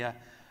picture here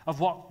of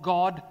what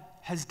God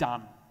has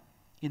done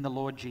in the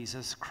Lord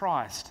Jesus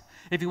Christ.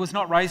 If he was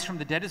not raised from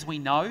the dead, as we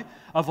know,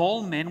 of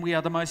all men we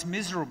are the most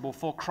miserable,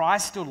 for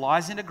Christ still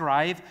lies in a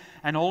grave,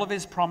 and all of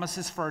his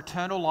promises for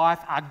eternal life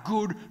are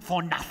good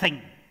for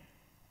nothing.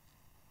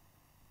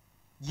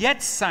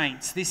 Yet,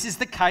 saints, this is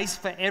the case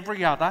for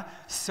every other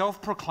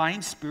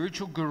self-proclaimed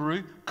spiritual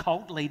guru,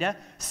 cult leader,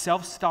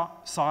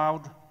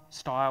 self-styled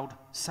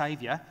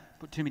saviour,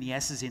 put too many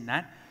S's in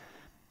that,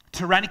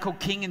 tyrannical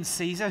king and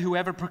Caesar,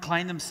 whoever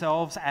proclaim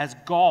themselves as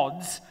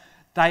gods,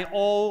 they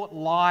all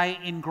lie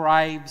in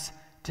graves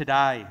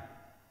today.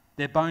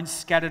 Their bones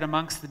scattered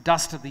amongst the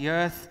dust of the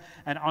earth,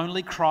 and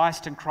only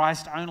Christ and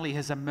Christ only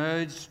has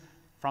emerged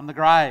from the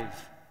grave,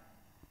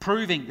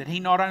 proving that he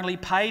not only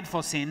paid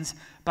for sins,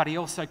 but he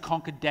also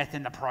conquered death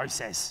in the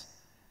process.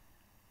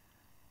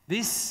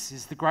 This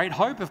is the great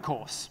hope, of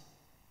course.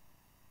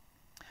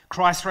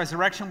 Christ's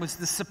resurrection was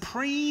the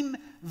supreme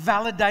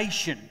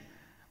validation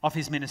of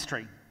his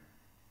ministry.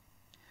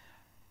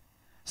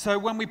 So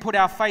when we put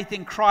our faith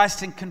in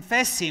Christ and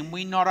confess him,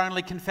 we not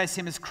only confess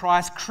him as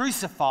Christ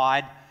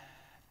crucified,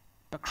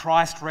 but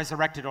Christ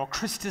resurrected, or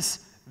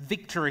Christus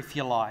Victor, if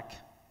you like.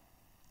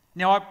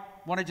 Now, I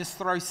want to just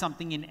throw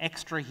something in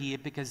extra here,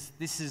 because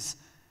this is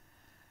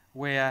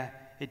where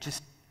it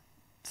just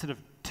sort of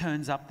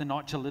turns up the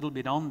notch a little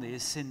bit on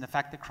this, in the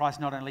fact that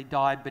Christ not only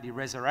died, but he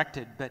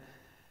resurrected. But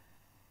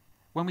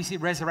when we see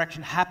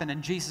resurrection happen,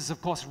 and Jesus,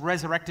 of course,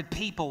 resurrected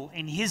people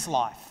in his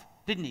life,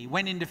 didn't he?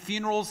 Went into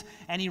funerals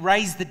and he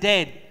raised the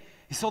dead.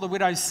 He saw the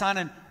widow's son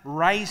and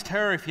raised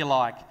her, if you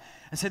like.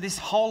 And so this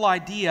whole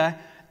idea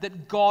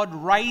that God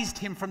raised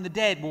him from the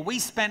dead. Well, we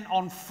spent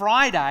on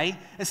Friday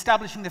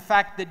establishing the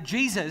fact that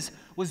Jesus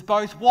was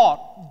both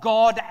what?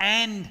 God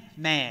and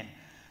man.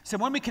 So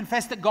when we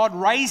confess that God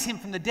raised him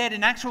from the dead,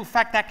 in actual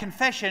fact, that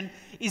confession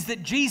is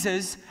that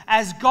Jesus,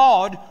 as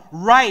God,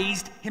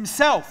 raised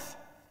himself.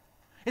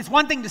 It's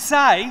one thing to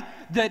say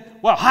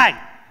that, well, hey,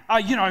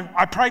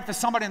 I prayed for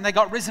somebody and they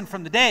got risen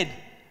from the dead.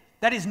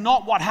 That is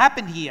not what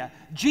happened here.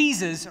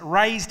 Jesus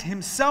raised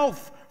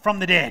himself from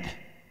the dead.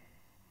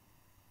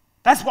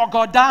 That's what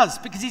God does,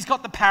 because he's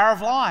got the power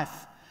of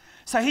life.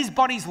 So his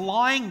body's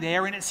lying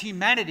there in its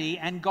humanity,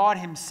 and God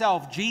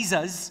himself,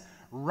 Jesus,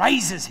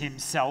 raises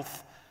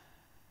himself.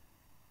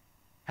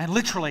 And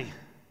literally,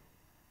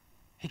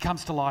 he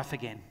comes to life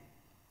again.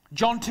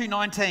 John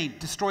 2:19,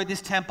 destroy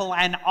this temple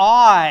and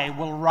I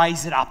will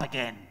raise it up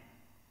again.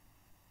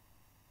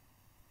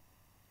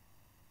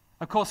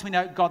 Of course, we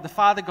know God the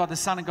Father, God the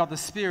Son, and God the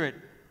Spirit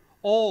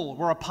all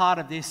were a part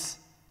of this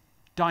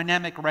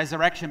dynamic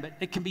resurrection. But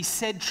it can be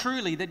said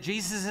truly that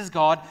Jesus is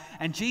God,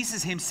 and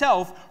Jesus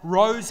himself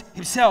rose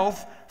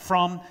himself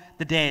from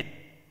the dead.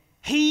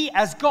 He,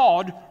 as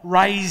God,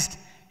 raised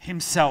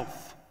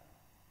himself.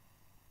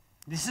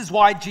 This is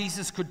why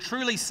Jesus could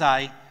truly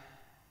say,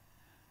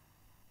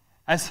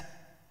 as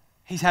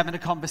he's having a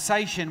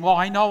conversation, well,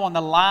 I know on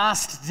the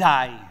last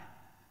day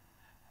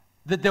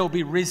that they'll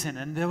be risen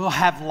and they will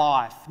have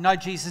life. No,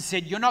 Jesus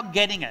said, you're not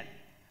getting it.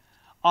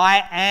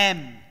 I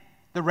am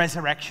the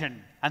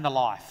resurrection and the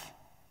life.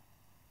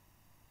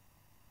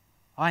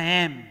 I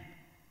am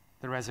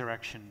the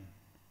resurrection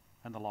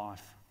and the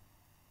life.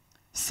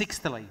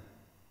 Sixthly,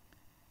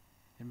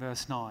 in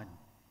verse 9,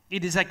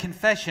 it is a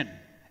confession,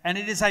 and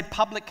it is a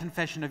public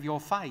confession of your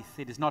faith.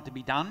 It is not to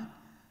be done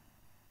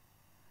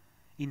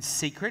in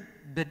secret,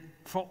 but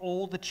for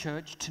all the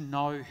church to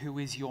know who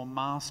is your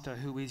master,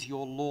 who is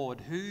your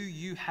Lord, who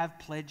you have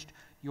pledged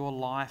your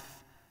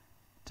life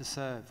to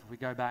serve. We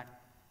go back,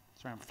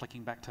 sorry, I'm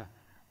flicking back to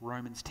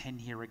Romans 10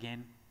 here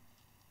again.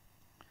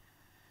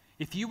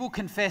 If you will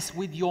confess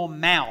with your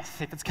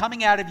mouth, if it's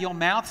coming out of your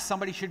mouth,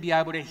 somebody should be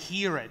able to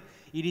hear it.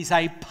 It is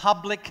a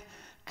public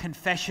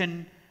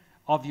confession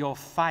of your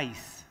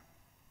faith.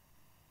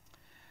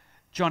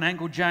 John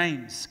Angle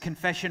James,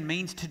 confession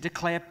means to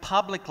declare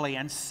publicly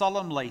and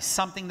solemnly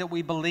something that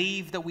we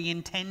believe, that we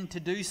intend to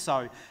do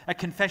so. A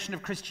confession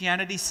of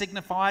Christianity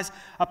signifies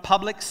a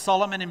public,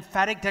 solemn, and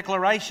emphatic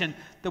declaration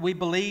that we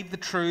believe the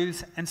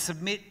truths and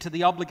submit to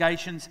the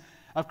obligations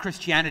of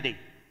Christianity.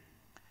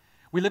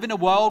 We live in a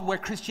world where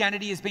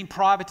Christianity has been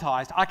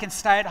privatized. I can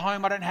stay at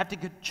home, I don't have to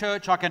go to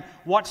church, I can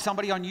watch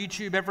somebody on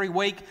YouTube every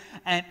week,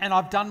 and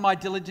I've done my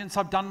diligence,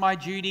 I've done my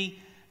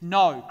duty.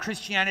 No,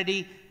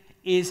 Christianity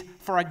is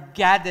for a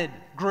gathered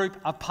group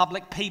of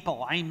public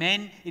people.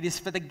 Amen. It is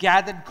for the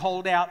gathered,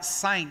 called out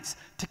saints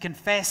to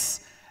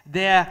confess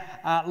their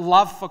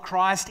love for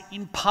Christ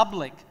in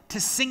public, to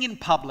sing in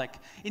public,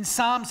 in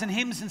psalms and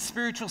hymns and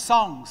spiritual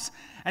songs,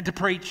 and to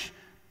preach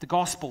the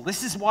gospel.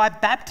 This is why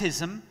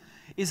baptism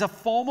is a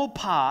formal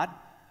part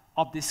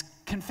of this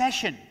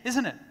confession,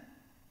 isn't it?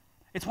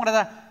 It's one of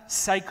the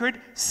sacred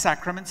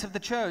sacraments of the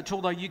church.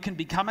 Although you can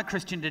become a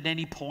Christian at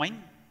any point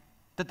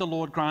that the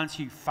Lord grants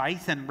you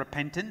faith and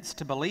repentance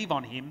to believe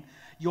on him,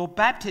 your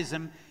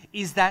baptism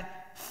is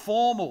that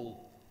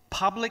formal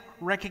public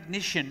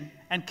recognition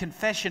and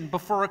confession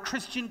before a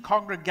Christian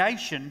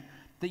congregation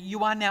that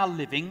you are now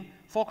living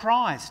for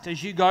Christ.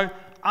 As you go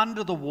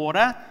under the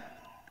water,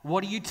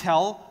 what do you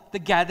tell the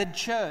gathered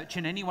church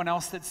and anyone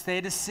else that's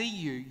there to see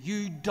you?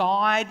 You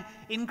died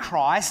in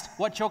Christ.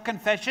 What's your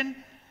confession?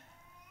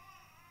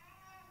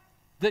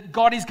 That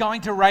God is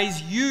going to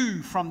raise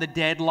you from the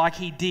dead like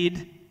he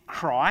did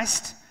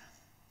Christ.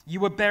 You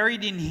were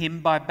buried in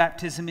him by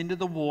baptism into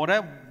the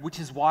water, which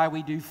is why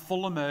we do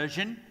full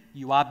immersion.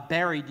 You are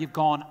buried, you've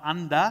gone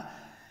under,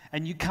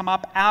 and you come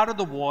up out of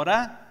the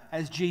water,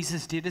 as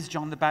Jesus did, as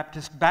John the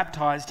Baptist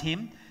baptized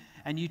him,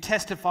 and you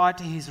testify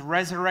to his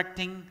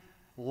resurrecting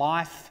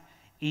life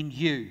in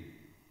you.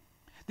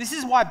 This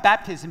is why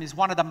baptism is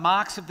one of the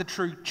marks of the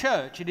true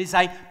church. It is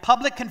a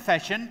public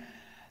confession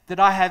that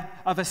I have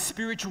of a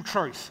spiritual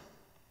truth.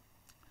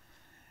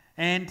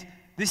 And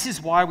this is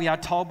why we are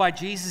told by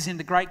Jesus in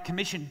the Great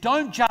Commission,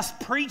 don't just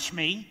preach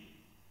me,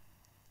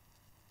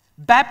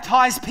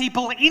 baptize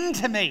people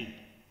into me.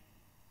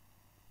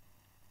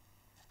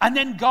 And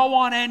then go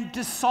on and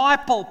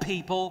disciple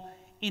people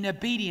in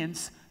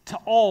obedience to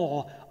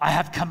all I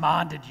have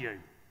commanded you.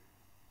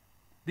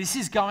 This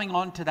is going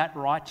on to that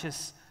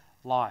righteous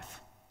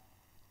life.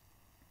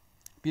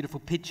 Beautiful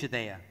picture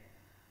there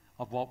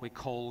of what we're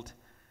called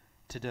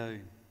to do.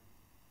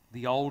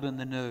 The old and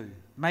the new.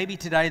 Maybe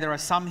today there are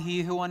some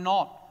here who are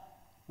not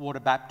water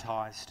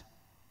baptized.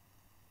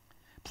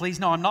 Please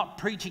know, I'm not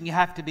preaching you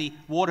have to be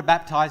water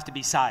baptized to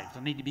be saved. I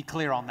need to be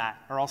clear on that,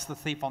 or else the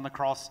thief on the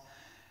cross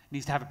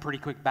needs to have a pretty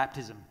quick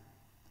baptism.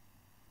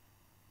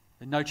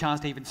 There's no chance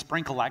to even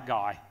sprinkle that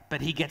guy,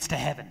 but he gets to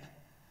heaven.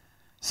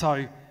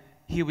 So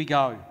here we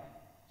go.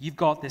 You've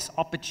got this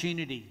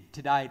opportunity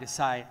today to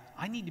say,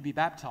 I need to be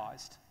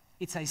baptized.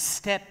 It's a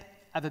step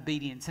of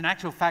obedience. In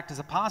actual fact, as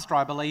a pastor,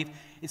 I believe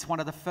it's one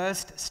of the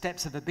first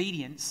steps of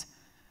obedience,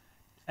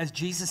 as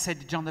Jesus said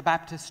to John the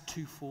Baptist,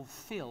 to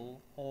fulfill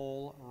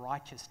all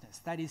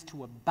righteousness. That is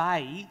to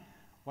obey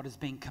what has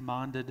been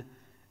commanded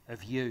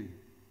of you.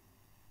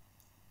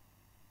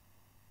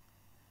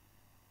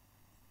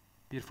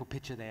 Beautiful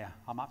picture there.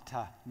 I'm up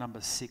to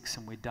number 6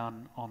 and we're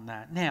done on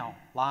that. Now,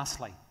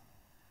 lastly,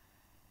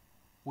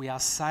 we are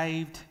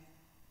saved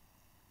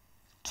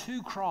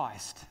to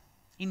Christ,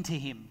 into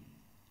him.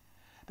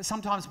 But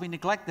sometimes we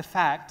neglect the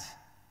fact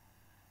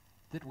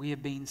that we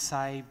have been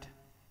saved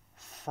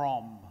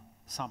from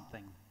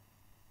something.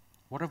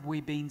 What have we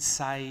been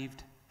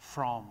saved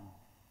from?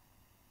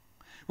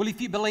 Well, if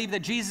you believe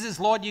that Jesus is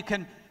Lord, you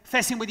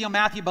confess him with your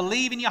mouth, you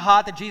believe in your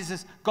heart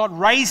that God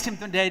raised him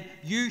from the dead,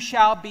 you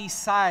shall be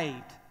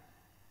saved.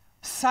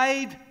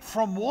 Saved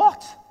from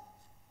what?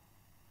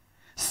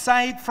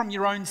 Saved from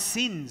your own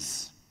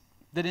sins,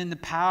 that in the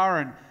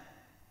power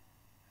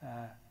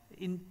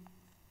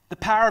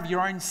of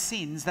your own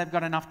sins, they've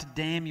got enough to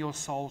damn your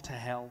soul to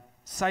hell.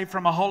 Saved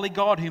from a holy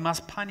God who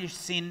must punish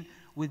sin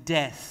with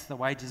death. The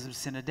wages of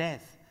sin are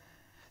death.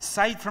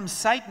 Saved from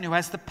Satan, who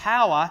has the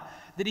power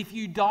that if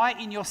you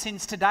die in your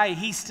sins today,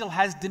 he still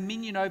has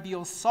dominion over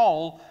your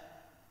soul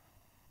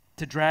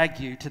to drag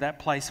you to that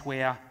place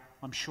where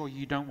I'm sure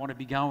you don't want to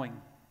be going.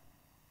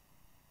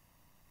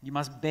 You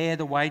must bear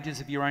the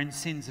wages of your own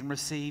sins and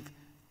receive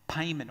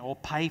payment or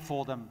pay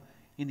for them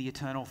in the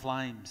eternal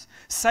flames.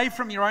 Saved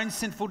from your own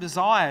sinful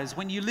desires.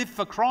 When you live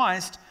for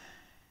Christ,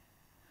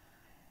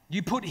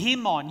 you put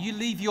him on. You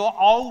leave your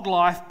old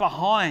life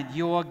behind.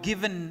 You are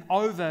given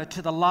over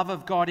to the love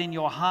of God in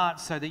your heart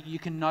so that you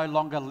can no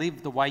longer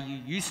live the way you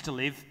used to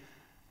live.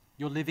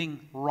 You're living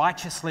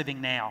righteous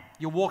living now.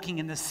 You're walking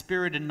in the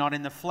Spirit and not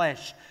in the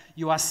flesh.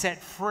 You are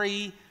set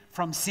free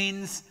from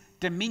sin's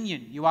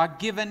dominion. You are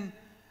given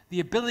the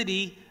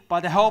ability by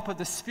the help of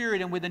the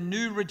Spirit and with a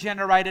new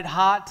regenerated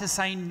heart to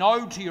say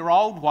no to your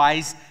old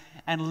ways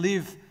and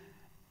live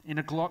in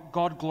a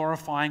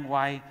God-glorifying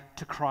way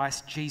to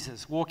Christ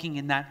Jesus, walking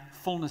in that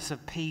fullness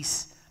of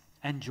peace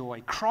and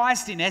joy.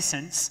 Christ, in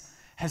essence,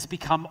 has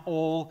become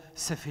all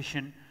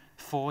sufficient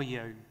for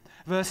you.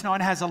 Verse 9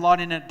 has a lot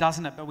in it,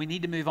 doesn't it? But we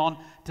need to move on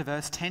to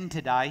verse 10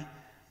 today.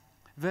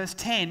 Verse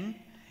 10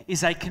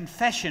 is a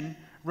confession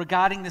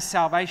regarding the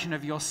salvation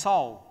of your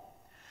soul.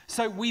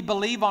 So we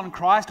believe on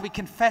Christ, we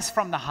confess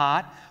from the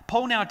heart.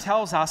 Paul now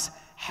tells us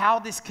how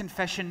this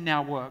confession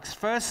now works.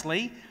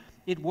 Firstly,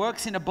 it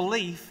works in a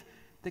belief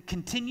that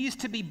continues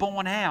to be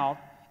borne out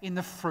in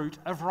the fruit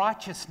of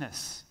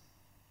righteousness.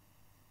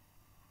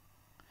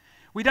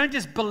 We don't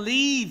just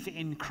believe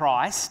in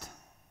Christ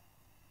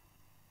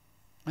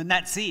and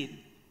that's it.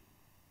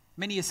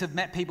 Many of us have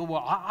met people,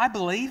 well, I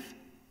believe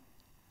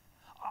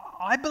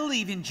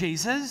in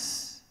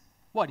Jesus.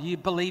 What, do you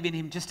believe in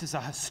him just as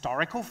a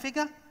historical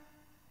figure?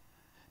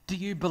 Do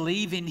you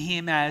believe in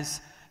him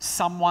as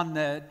someone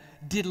that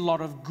did a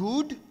lot of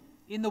good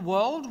in the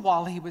world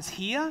while he was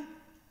here?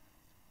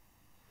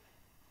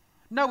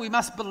 No, we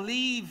must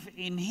believe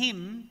in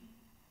him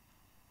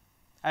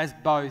as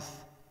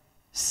both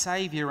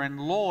Saviour and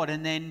Lord,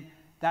 and then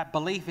that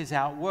belief is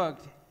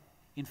outworked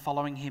in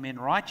following him in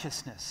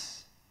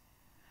righteousness.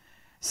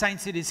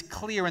 Saints, it is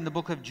clear in the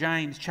book of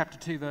James, chapter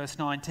 2, verse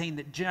 19,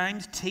 that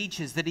James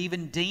teaches that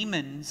even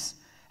demons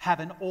have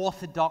an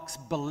orthodox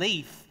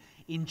belief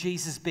in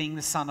Jesus being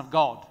the Son of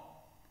God.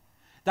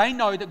 They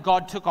know that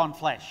God took on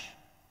flesh.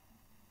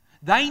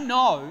 They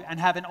know and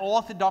have an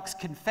orthodox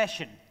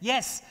confession.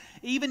 Yes,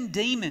 even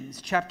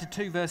demons, chapter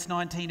 2, verse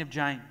 19 of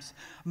James.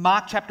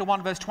 Mark chapter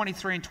 1, verse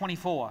 23 and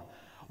 24.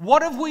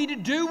 What have we to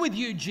do with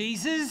you,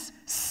 Jesus,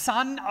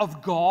 Son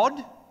of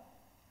God?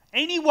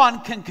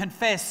 Anyone can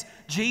confess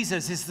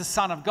Jesus is the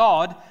Son of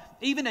God,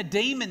 even a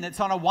demon that's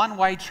on a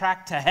one-way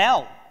track to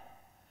hell.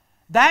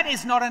 That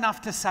is not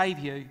enough to save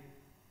you.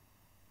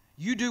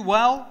 You do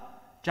well,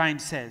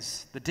 James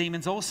says. The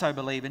demons also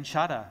believe and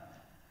shudder.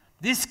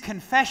 This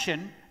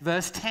confession,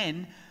 verse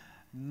 10,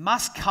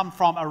 must come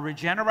from a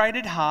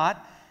regenerated heart,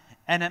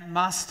 and it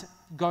must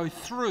go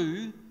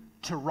through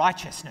to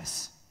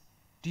righteousness.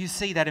 Do you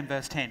see that in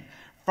verse 10?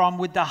 From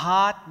with the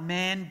heart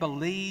man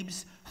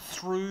believes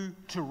through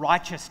to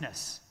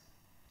righteousness.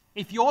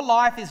 If your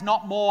life is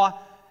not more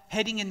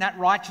heading in that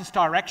righteous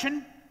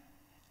direction,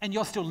 and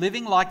you're still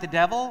living like the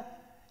devil,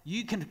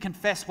 you can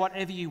confess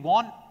whatever you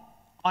want.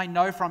 I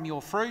know from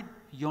your fruit,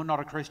 you're not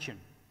a Christian.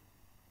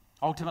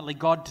 Ultimately,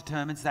 God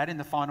determines that in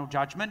the final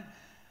judgment,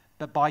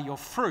 but by your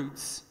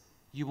fruits,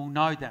 you will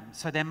know them.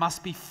 So there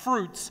must be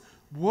fruits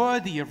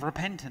worthy of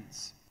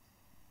repentance.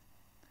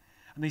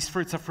 And these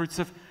fruits are fruits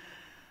of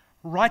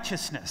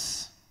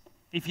righteousness.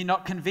 If you're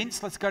not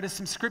convinced, let's go to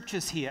some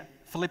scriptures here.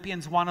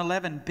 Philippians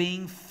 1:11,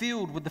 being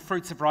filled with the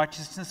fruits of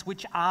righteousness,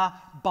 which are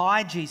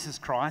by Jesus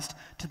Christ,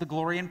 to the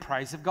glory and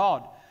praise of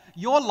God.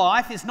 Your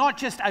life is not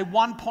just a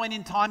one point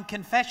in time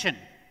confession.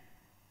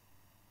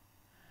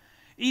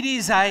 It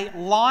is a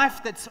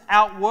life that's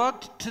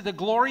outworked to the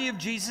glory of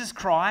Jesus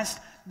Christ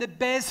that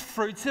bears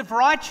fruits of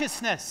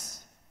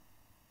righteousness,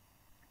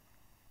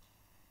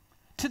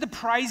 to the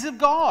praise of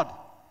God.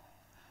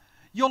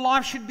 Your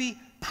life should be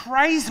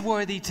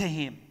praiseworthy to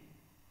him.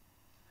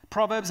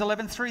 Proverbs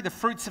 11:3, the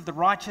fruits of the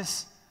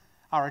righteous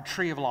are a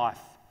tree of life.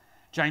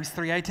 James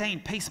 3:18,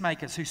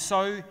 peacemakers who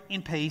sow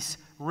in peace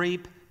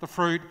reap the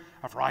fruit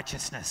of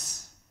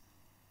righteousness.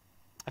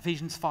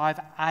 Ephesians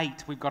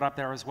 5:8, we've got up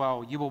there as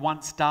well. You were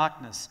once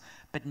darkness,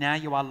 but now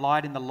you are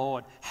light in the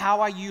Lord.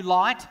 How are you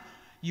light?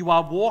 You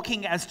are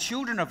walking as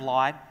children of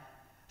light,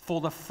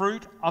 for the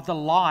fruit of the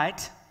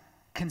light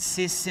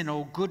consists in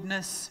all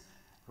goodness,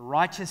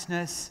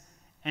 righteousness,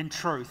 and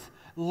truth.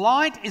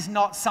 Light is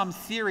not some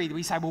theory that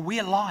we say, well,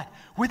 we're light.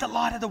 We're the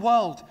light of the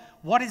world.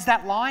 What is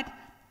that light?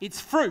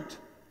 It's fruit.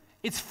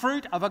 It's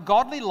fruit of a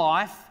godly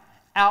life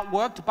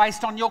outworked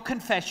based on your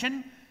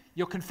confession.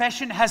 Your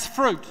confession has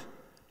fruit.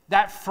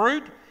 That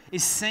fruit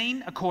is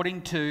seen,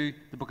 according to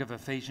the book of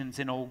Ephesians,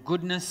 in all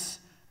goodness,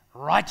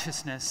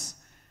 righteousness,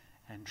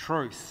 and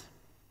truth.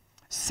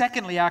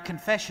 Secondly, our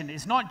confession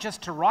is not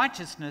just to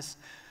righteousness,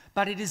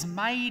 but it is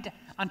made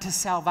unto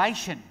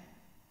salvation.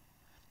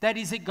 That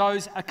is, it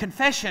goes a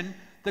confession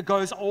that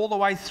goes all the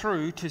way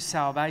through to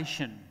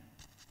salvation.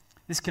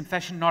 This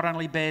confession not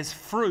only bears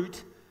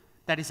fruit,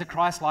 that is a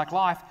Christ-like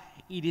life,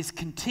 it is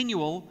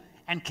continual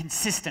and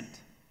consistent.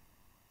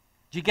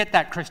 Do you get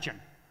that, Christian?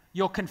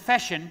 Your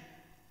confession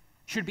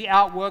should be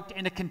outworked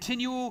in a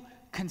continual,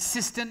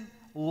 consistent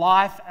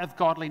life of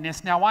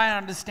godliness. Now, I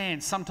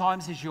understand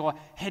sometimes as you're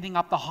heading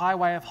up the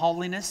highway of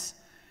holiness,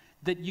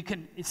 that you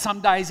can, some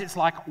days it's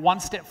like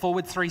one step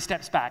forward, three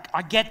steps back.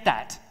 I get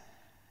that.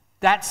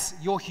 That's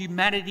your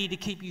humanity to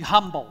keep you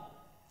humble.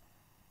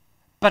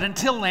 But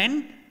until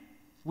then,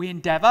 we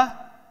endeavor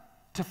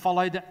to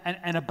follow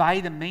and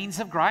obey the means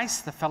of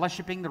grace, the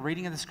fellowshipping, the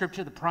reading of the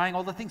scripture, the praying,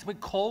 all the things we're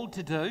called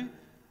to do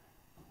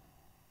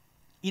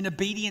in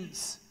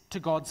obedience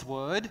to God's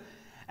word.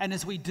 And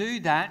as we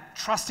do that,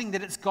 trusting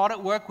that it's God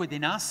at work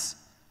within us,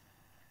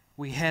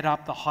 we head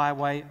up the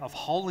highway of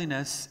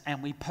holiness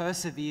and we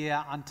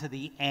persevere unto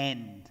the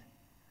end.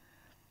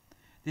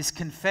 This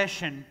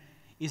confession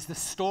is the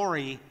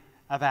story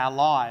of our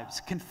lives.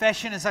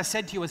 Confession, as I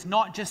said to you, is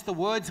not just the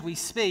words we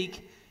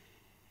speak,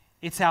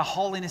 it's our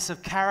holiness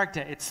of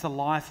character, it's the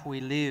life we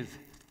live.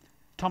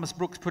 Thomas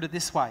Brooks put it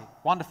this way,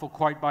 wonderful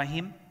quote by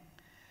him: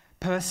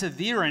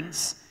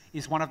 perseverance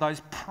is one of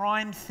those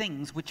prime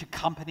things which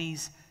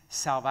accompanies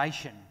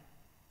salvation.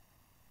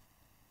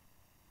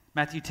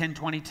 Matthew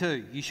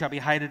 10:22, you shall be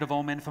hated of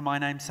all men for my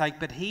name's sake,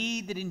 but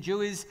he that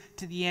endures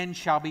to the end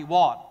shall be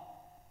what?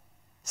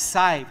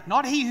 Saved.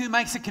 Not he who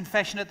makes a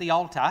confession at the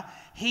altar,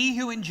 he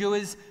who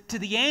endures to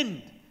the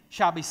end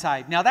shall be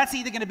saved. Now that's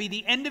either going to be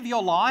the end of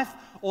your life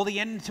or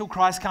the end until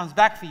Christ comes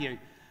back for you.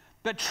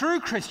 But true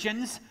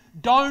Christians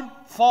don't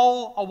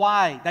fall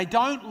away. They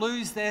don't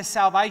lose their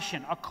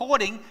salvation.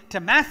 According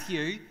to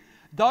Matthew,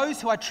 those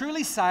who are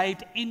truly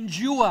saved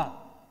endure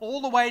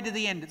all the way to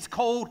the end. It's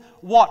called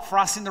what for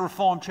us in the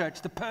Reformed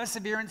Church? The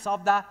perseverance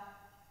of the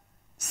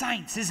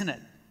saints, isn't it?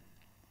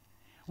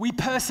 We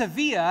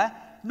persevere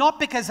not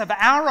because of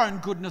our own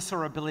goodness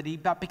or ability,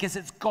 but because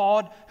it's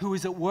God who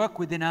is at work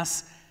within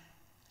us,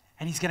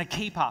 and he's going to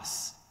keep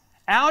us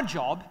Our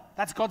job,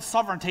 that's God's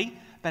sovereignty,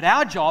 but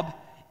our job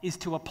is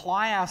to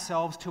apply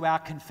ourselves to our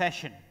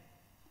confession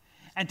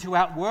and to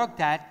outwork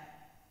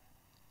that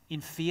in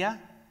fear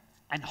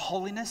and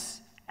holiness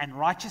and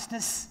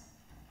righteousness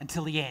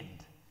until the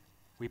end.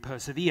 We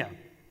persevere.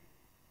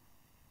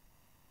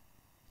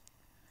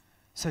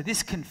 So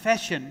this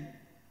confession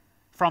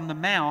from the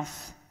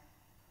mouth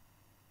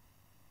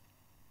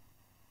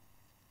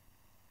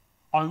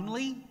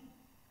only,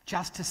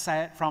 just to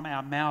say it from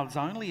our mouths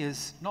only,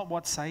 is not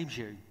what saves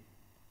you.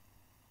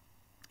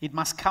 It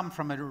must come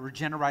from a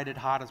regenerated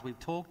heart, as we've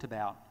talked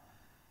about.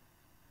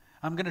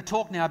 I'm going to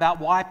talk now about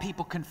why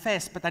people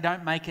confess, but they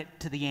don't make it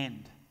to the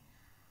end.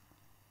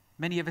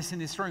 Many of us in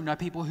this room know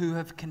people who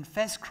have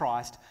confessed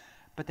Christ,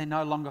 but they're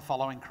no longer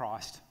following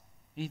Christ.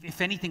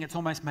 If anything, it's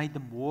almost made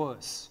them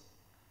worse.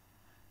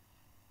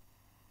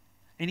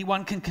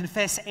 Anyone can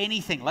confess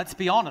anything, let's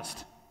be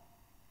honest.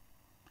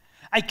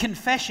 A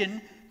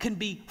confession can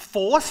be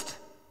forced.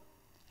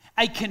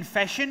 A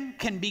confession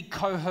can be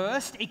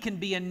coerced. It can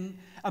be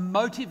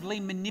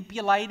emotively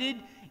manipulated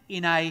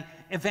in an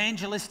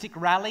evangelistic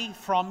rally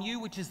from you,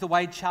 which is the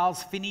way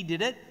Charles Finney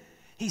did it.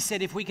 He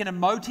said if we can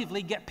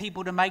emotively get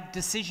people to make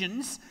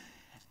decisions,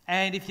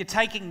 and if you're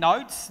taking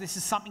notes, this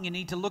is something you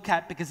need to look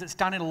at because it's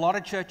done in a lot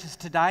of churches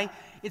today.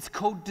 It's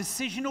called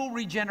decisional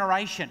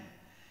regeneration.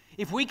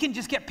 If we can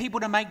just get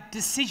people to make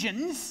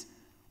decisions,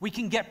 we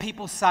can get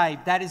people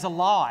saved. That is a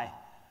lie.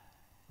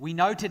 We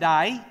know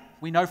today,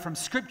 we know from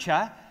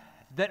Scripture,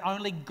 that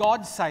only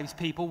God saves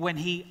people when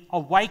He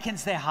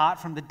awakens their heart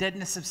from the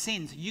deadness of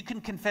sins. You can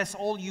confess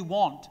all you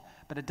want,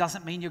 but it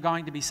doesn't mean you're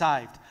going to be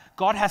saved.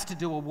 God has to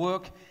do a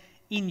work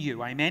in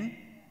you, amen?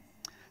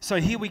 So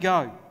here we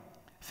go.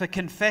 For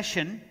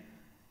confession,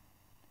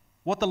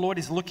 what the Lord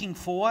is looking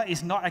for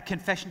is not a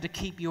confession to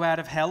keep you out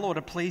of hell or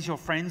to please your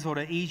friends or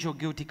to ease your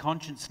guilty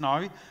conscience.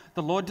 No,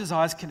 the Lord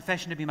desires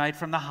confession to be made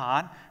from the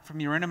heart, from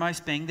your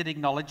innermost being, that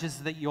acknowledges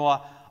that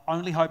your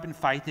only hope and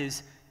faith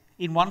is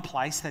in one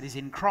place, that is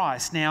in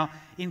Christ. Now,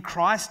 in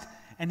Christ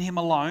and Him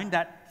alone,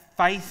 that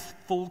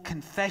faithful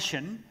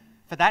confession,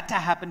 for that to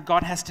happen,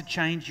 God has to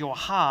change your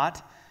heart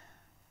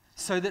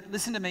so that,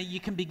 listen to me, you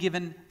can be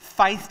given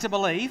faith to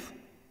believe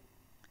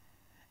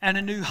and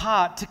a new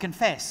heart to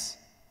confess.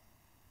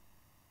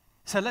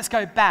 So let's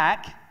go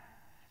back.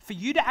 For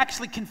you to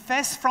actually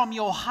confess from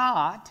your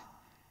heart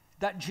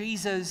that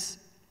Jesus,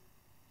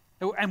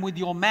 and with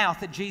your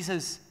mouth that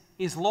Jesus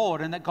is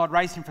Lord and that God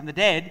raised Him from the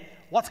dead,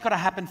 what's got to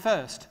happen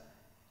first?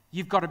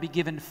 You've got to be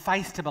given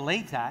faith to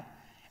believe that,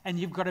 and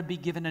you've got to be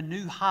given a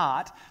new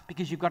heart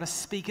because you've got to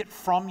speak it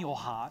from your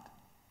heart.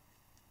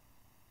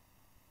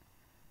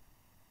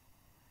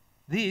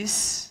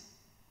 This,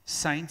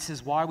 saints,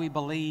 is why we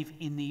believe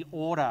in the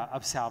order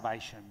of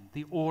salvation,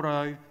 the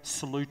ordo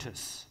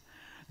salutis.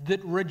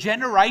 That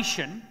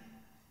regeneration,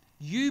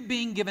 you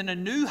being given a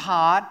new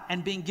heart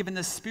and being given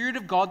the Spirit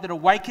of God that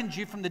awakens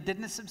you from the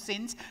deadness of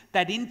sins,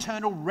 that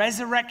internal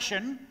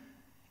resurrection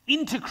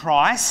into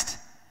Christ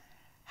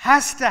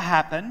has to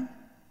happen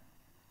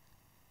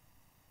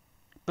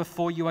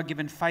before you are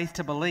given faith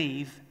to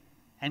believe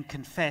and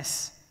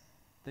confess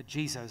that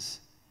Jesus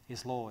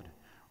is Lord.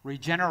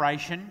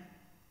 Regeneration,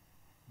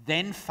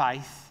 then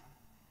faith,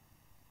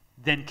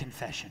 then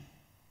confession.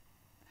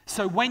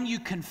 So when you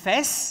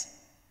confess,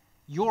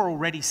 you're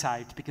already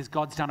saved because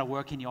God's done a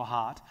work in your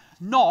heart.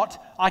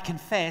 Not, I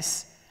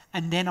confess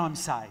and then I'm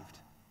saved.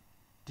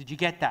 Did you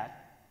get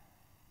that?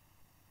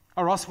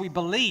 Or else we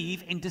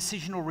believe in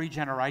decisional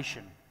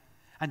regeneration.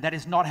 And that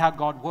is not how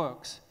God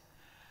works.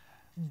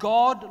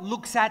 God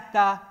looks at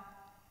the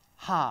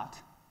heart.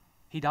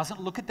 He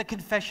doesn't look at the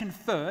confession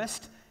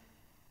first.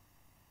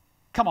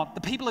 Come on,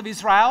 the people of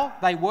Israel,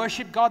 they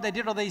worshiped God, they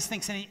did all these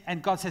things,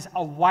 and God says,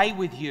 away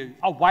with you,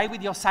 away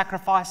with your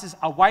sacrifices,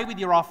 away with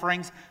your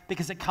offerings,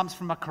 because it comes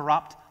from a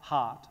corrupt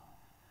heart.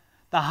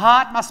 The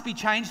heart must be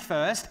changed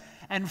first,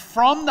 and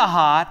from the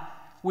heart,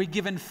 we're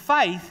given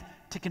faith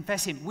to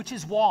confess Him, which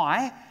is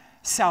why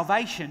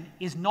salvation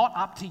is not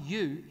up to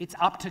you, it's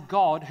up to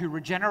God who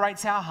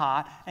regenerates our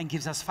heart and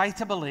gives us faith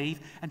to believe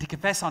and to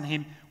confess on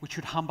Him, which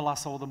should humble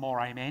us all the more,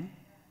 amen?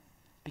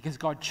 Because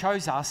God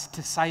chose us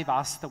to save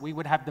us, that we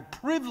would have the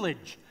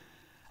privilege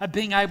of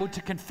being able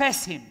to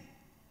confess Him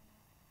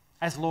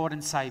as Lord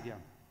and Savior.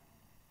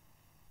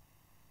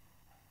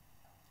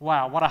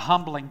 Wow, what a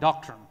humbling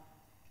doctrine.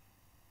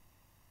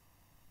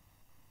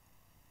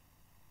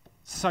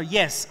 So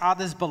yes,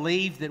 others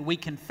believe that we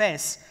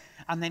confess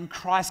and then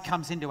Christ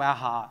comes into our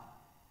heart.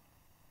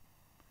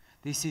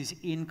 This is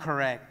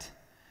incorrect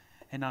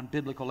and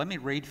unbiblical. Let me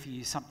read for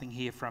you something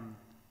here from,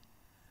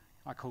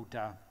 I called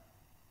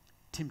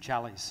Tim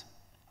Challies.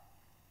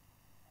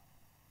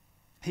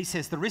 He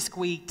says, the risk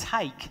we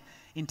take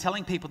in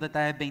telling people that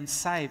they have been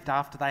saved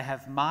after they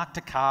have marked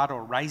a card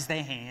or raised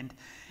their hand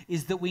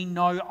is that we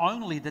know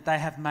only that they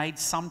have made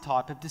some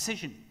type of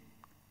decision.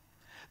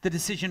 The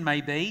decision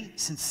may be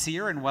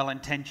sincere and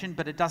well-intentioned,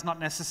 but it does not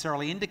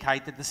necessarily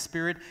indicate that the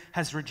Spirit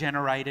has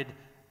regenerated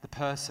the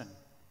person.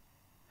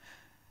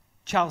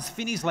 Charles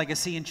Finney's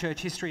legacy in church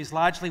history is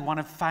largely one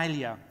of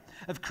failure.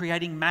 of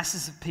creating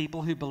masses of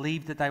people who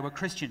believed that they were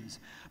Christians,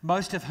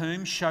 most of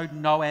whom showed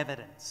no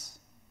evidence,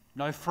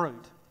 no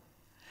fruit.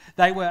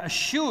 They were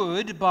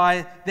assured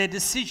by their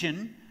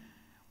decision,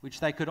 which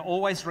they could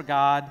always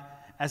regard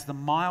as the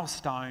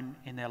milestone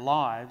in their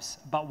lives,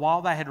 but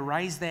while they had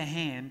raised their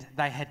hand,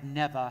 they had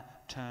never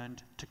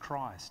turned to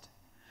Christ.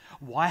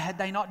 Why had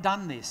they not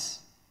done this?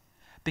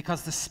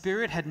 Because the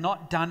Spirit had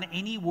not done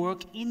any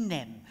work in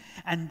them,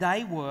 and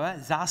they were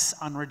thus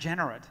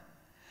unregenerate.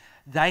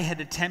 They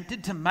had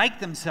attempted to make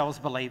themselves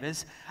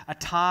believers, a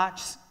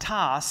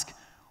task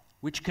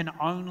which can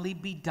only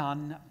be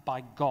done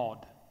by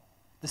God.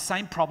 The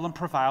same problem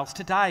prevails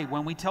today.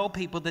 When we tell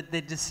people that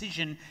their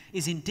decision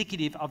is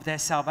indicative of their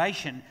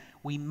salvation,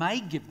 we may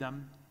give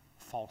them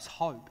false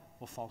hope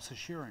or false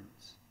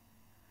assurance.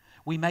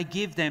 We may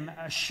give them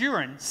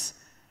assurance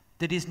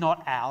that is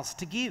not ours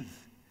to give.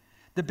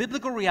 The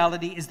biblical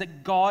reality is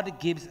that God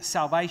gives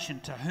salvation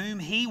to whom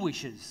He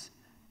wishes.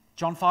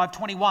 John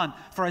 5:21,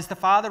 for as the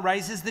Father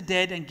raises the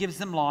dead and gives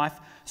them life,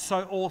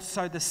 so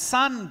also the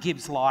Son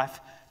gives life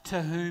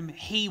to whom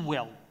He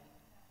will.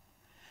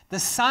 The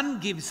Son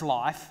gives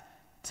life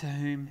to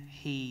whom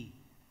He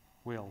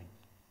will.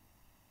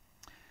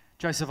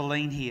 Joseph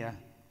Aline here,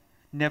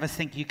 never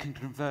think you can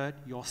convert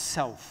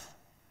yourself.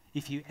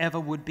 If you ever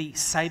would be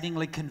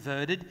savingly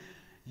converted,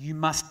 you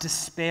must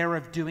despair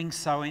of doing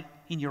so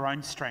in your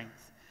own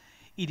strength.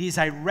 It is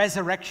a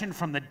resurrection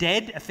from the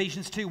dead,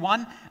 Ephesians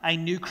 2:1, a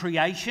new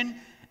creation,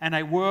 and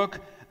a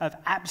work of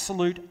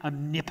absolute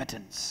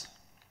omnipotence.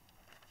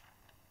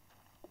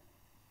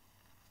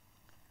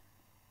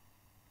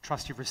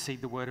 Trust you've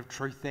received the word of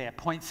truth there.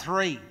 Point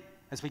 3,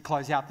 as we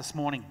close out this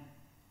morning.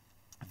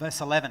 Verse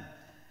 11,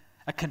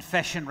 a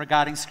confession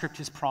regarding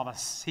Scripture's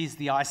promise. Here's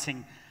the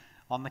icing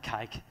on the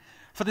cake.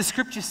 For the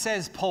Scripture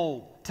says,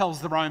 Paul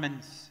tells the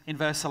Romans in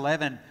verse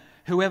 11,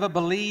 whoever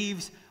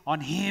believes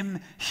on Him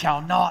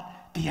shall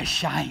not be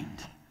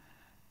ashamed.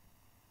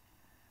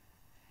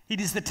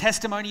 It is the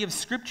testimony of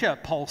Scripture,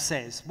 Paul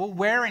says. Well,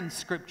 where in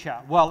Scripture?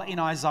 Well, in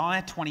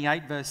Isaiah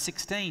 28, verse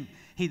 16,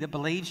 he that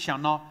believes shall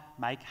not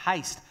make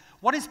haste.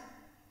 What is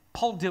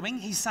Paul doing?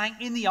 He's saying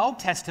in the Old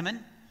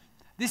Testament,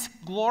 this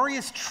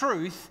glorious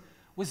truth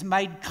was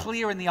made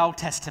clear in the Old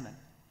Testament.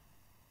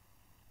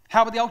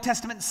 How were the Old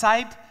Testament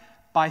saved?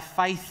 By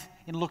faith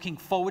in looking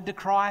forward to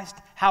Christ.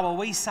 How are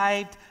we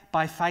saved?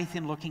 By faith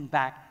in looking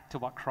back to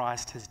what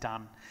Christ has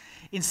done.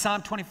 In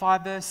Psalm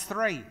 25, verse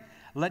 3,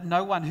 let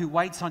no one who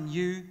waits on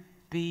you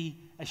be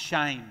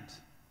ashamed.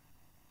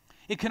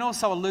 It can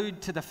also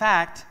allude to the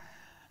fact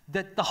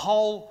that the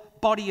whole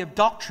body of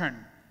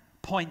doctrine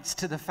points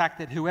to the fact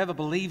that whoever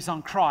believes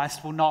on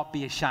Christ will not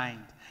be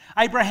ashamed.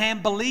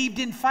 Abraham believed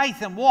in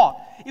faith, and what?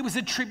 It was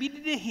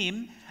attributed to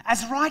him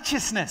as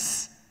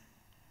righteousness.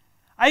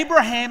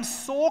 Abraham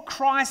saw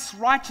Christ's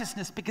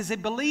righteousness because he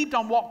believed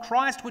on what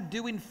Christ would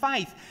do in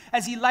faith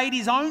as he laid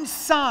his own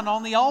son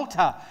on the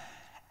altar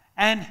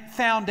and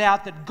found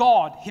out that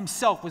God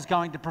Himself was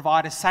going to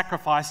provide a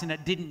sacrifice, and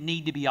it didn't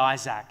need to be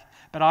Isaac.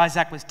 But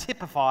Isaac was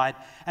typified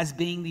as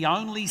being the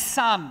only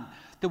son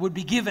that would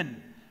be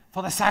given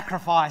for the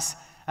sacrifice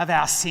of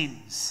our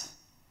sins.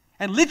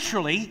 And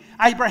literally,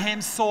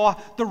 Abraham saw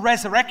the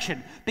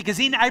resurrection, because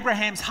in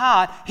Abraham's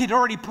heart, he'd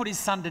already put his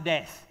son to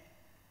death.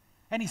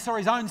 And he saw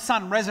his own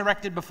son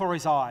resurrected before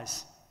his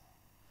eyes.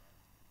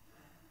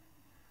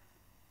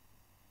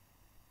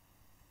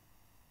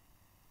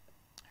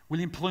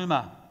 William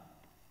Plumer,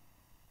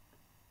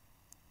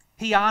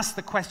 he asked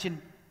the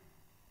question,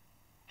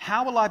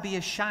 how will I be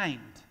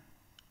ashamed?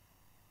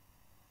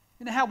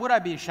 How would I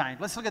be ashamed?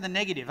 Let's look at the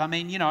negative.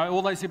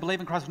 All those who believe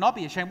in Christ will not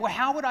be ashamed. Well,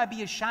 how would I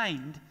be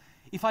ashamed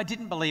if I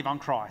didn't believe on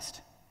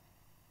Christ?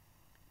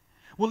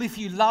 Well, if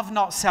you love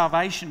not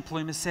salvation,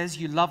 Plumer says,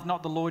 you love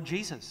not the Lord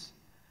Jesus,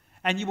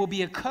 and you will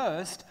be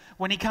accursed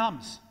when He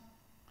comes.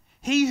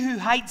 He who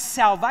hates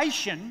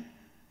salvation,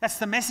 that's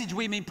the message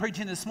we've been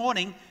preaching this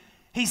morning,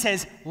 he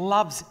says,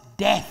 loves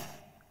death.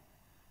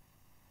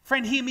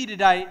 Friend, hear me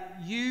today.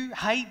 You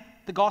hate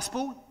the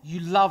gospel,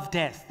 you love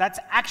death. That's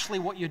actually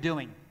what you're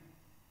doing.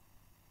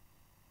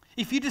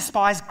 If you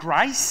despise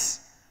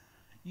grace,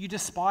 you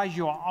despise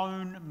your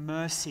own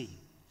mercy.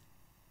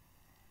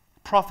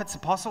 Prophets,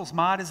 apostles,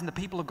 martyrs, and the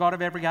people of God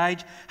of every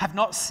age have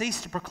not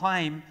ceased to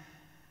proclaim,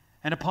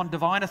 and upon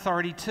divine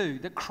authority too,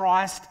 that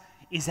Christ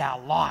is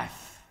our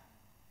life.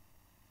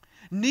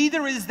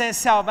 Neither is there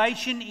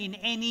salvation in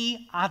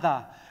any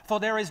other, for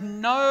there is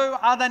no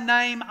other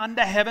name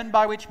under heaven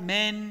by which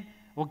men,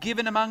 or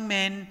given among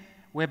men,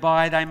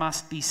 whereby they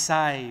must be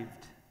saved.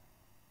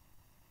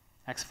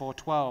 Acts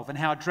 4:12. And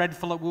how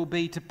dreadful it will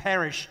be to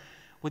perish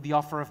with the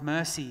offer of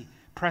mercy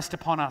pressed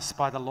upon us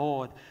by the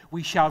Lord.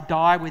 We shall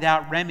die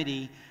without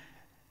remedy,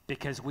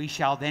 because we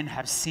shall then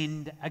have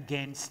sinned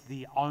against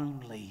the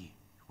only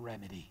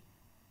remedy.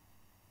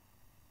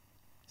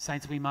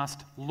 Saints, we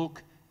must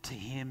look to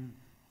Him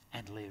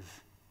and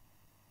live.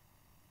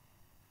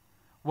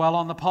 Well,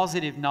 on the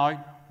positive note,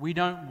 we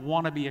don't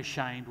want to be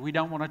ashamed. We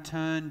don't want to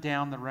turn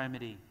down the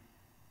remedy.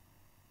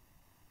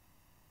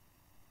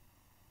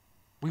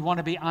 We want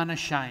to be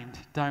unashamed,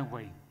 don't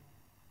we?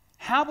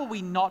 How will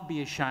we not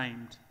be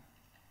ashamed?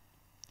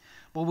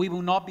 Well, we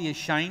will not be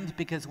ashamed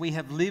because we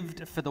have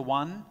lived for the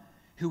one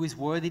who is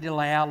worthy to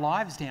lay our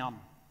lives down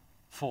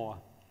for,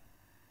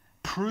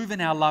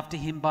 proven our love to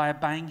him by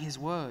obeying his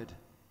word.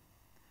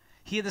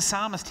 Hear the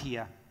psalmist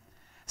here,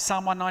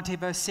 Psalm 119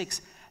 verse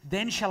 6,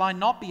 "Then shall I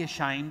not be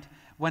ashamed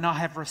when I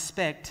have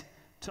respect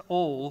to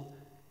all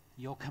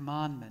your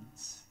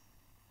commandments."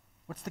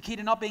 What's the key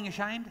to not being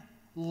ashamed?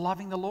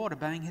 Loving the Lord,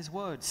 obeying his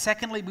word.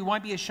 Secondly, we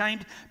won't be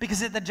ashamed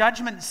because at the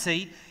judgment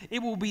seat,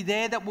 it will be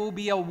there that we'll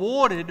be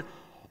awarded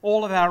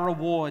all of our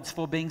rewards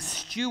for being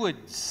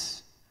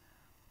stewards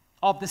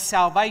of the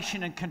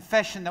salvation and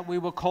confession that we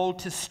were called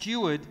to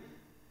steward.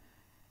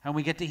 And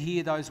we get to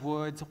hear those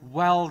words,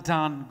 "Well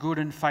done, good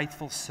and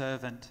faithful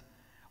servant."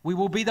 We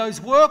will be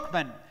those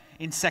workmen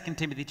in 2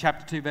 Timothy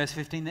chapter 2, verse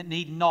 15 that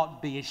need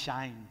not be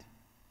ashamed.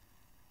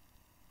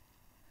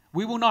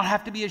 We will not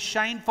have to be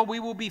ashamed, for we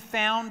will be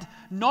found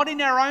not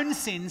in our own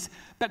sins,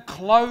 but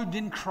clothed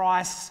in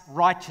Christ's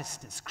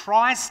righteousness.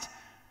 Christ,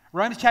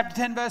 Romans chapter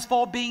 10, verse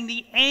 4, being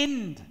the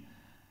end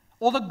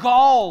or the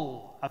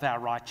goal of our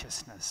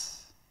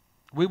righteousness.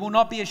 We will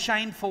not be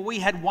ashamed, for we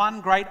had one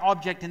great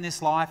object in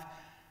this life,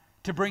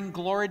 to bring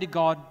glory to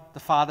God the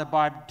Father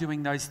by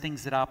doing those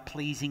things that are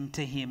pleasing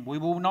to him. We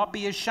will not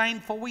be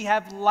ashamed, for we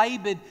have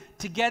labored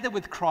together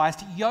with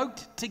Christ,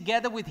 yoked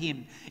together with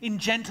him in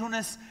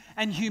gentleness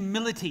and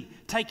humility,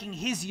 taking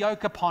his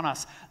yoke upon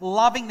us,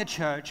 loving the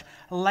church,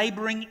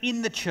 laboring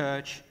in the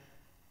church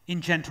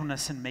in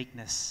gentleness and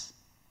meekness.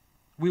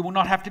 We will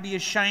not have to be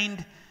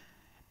ashamed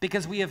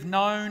because we have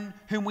known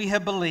whom we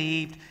have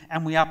believed,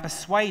 and we are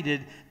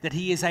persuaded that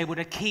he is able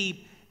to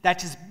keep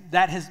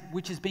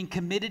which has been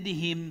committed to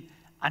him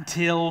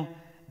until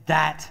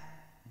that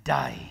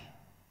day.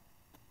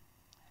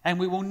 And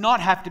we will not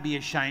have to be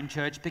ashamed,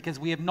 church, because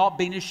we have not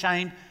been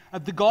ashamed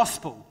of the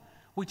gospel,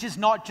 which is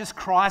not just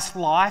Christ's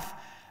life,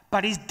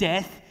 but his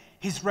death,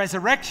 his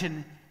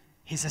resurrection,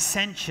 his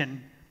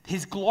ascension,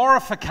 his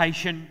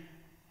glorification,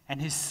 and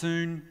his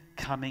soon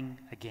coming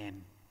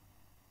again.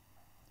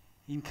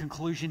 In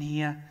conclusion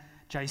here,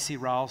 J.C.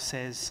 Ryle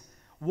says,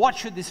 what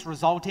should this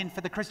result in for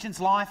the Christian's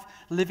life,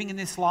 living in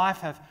this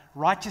life of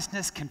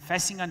righteousness,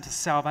 confessing unto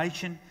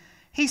salvation?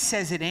 He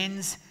says it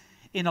ends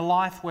in a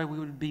life where we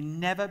would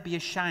never be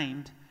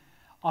ashamed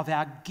of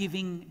our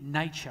giving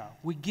nature.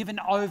 We're given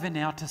over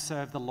now to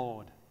serve the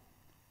Lord.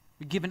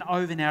 We're given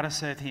over now to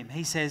serve him.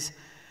 He says,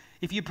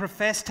 if you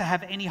profess to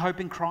have any hope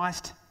in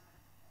Christ,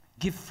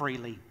 give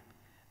freely,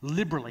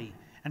 liberally,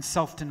 and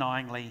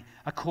self-denyingly,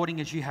 according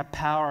as you have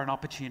power and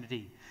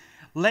opportunity.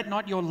 Let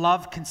not your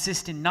love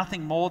consist in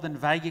nothing more than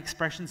vague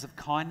expressions of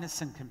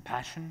kindness and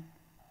compassion.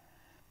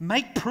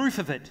 Make proof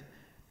of it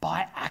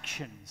by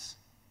actions.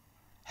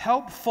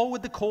 Help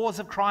forward the cause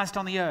of Christ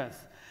on the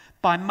earth,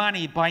 by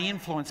money, by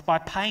influence, by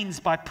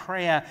pains, by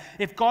prayer.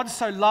 If God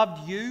so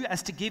loved you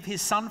as to give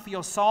his Son for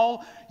your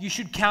soul, you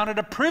should count it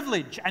a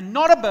privilege and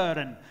not a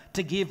burden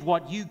to give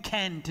what you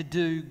can to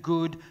do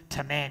good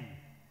to men.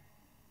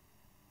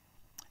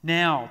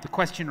 Now, the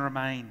question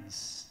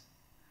remains,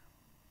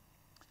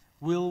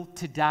 will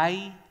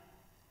today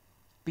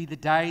be the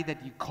day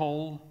that you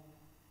call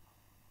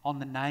on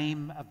the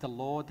name of the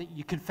Lord, that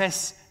you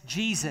confess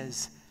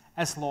Jesus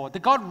as Lord,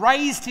 that God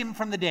raised him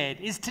from the dead?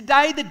 Is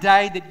today the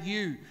day that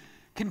you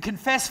can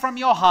confess from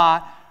your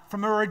heart,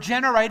 from a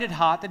regenerated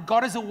heart, that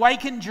God has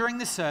awakened during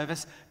the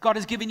service, God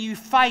has given you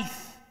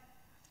faith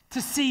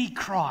to see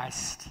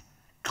Christ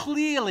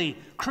clearly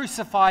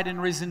crucified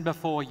and risen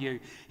before you?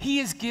 He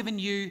has given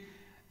you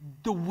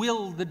the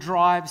will, the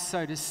drive,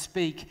 so to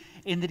speak,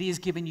 in that he has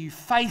given you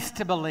faith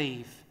to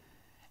believe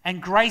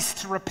and grace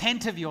to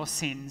repent of your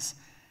sins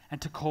and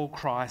to call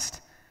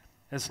Christ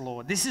as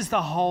Lord. This is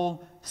the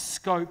whole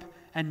scope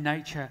and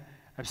nature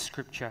of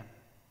Scripture.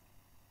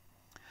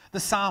 The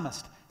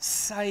psalmist,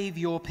 save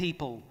your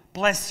people,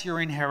 bless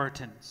your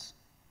inheritance.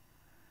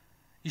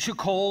 You should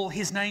call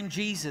his name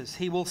Jesus.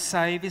 He will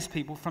save his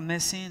people from their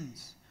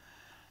sins.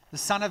 The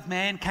Son of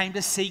Man came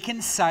to seek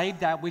and save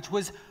that which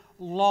was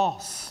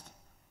lost.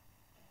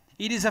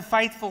 It is a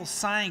faithful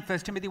saying, 1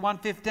 Timothy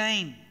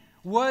 1:15,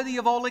 worthy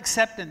of all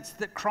acceptance,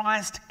 that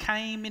Christ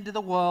came into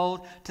the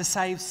world to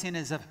save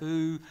sinners, of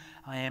who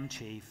I am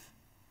chief.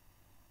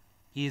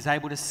 He is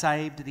able to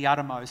save to the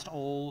uttermost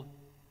all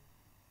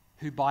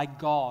who by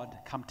God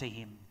come to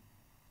him.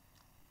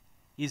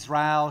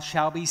 Israel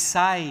shall be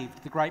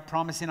saved, the great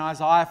promise in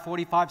Isaiah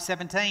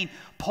 45:17.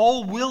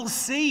 Paul will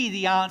see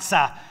the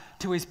answer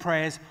to his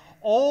prayers.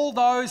 All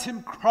those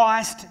whom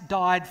Christ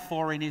died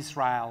for in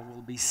Israel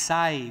will be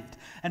saved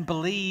and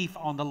believe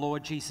on the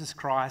Lord Jesus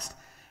Christ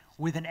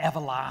with an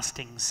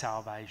everlasting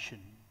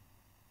salvation.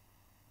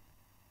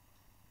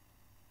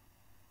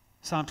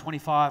 Psalm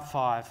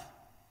 25:5.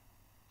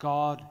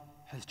 God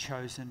has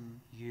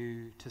chosen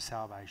you to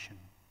salvation.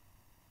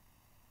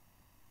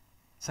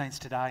 Saints,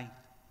 today,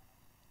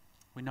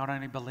 we not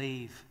only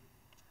believe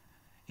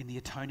in the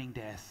atoning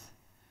death,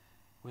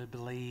 we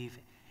believe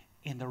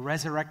in the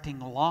resurrecting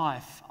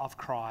life of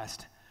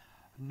Christ,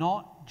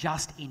 not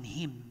just in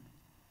him,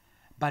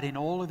 but in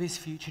all of his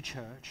future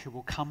church who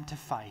will come to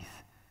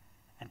faith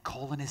and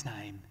call on his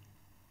name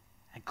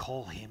and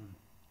call him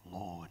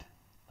Lord.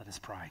 Let us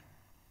pray.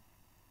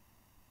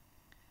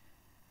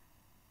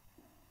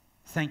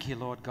 Thank you,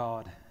 Lord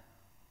God,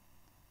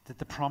 that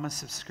the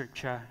promise of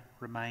Scripture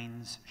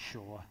remains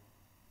sure.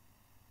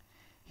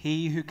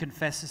 He who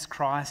confesses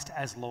Christ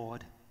as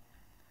Lord,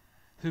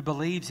 who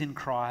believes in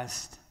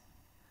Christ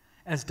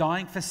as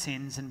dying for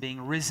sins and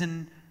being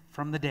risen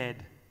from the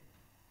dead,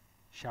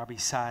 shall be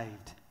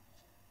saved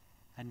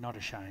and not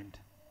ashamed.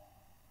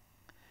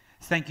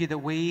 Thank you that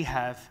we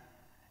have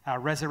our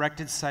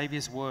resurrected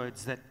Saviour's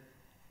words that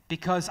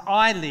because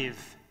I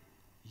live,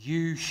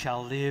 you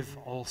shall live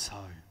also.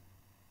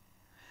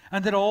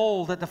 And that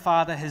all that the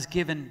Father has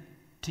given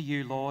to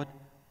you, Lord,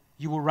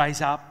 you will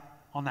raise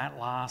up on that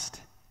last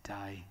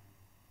day.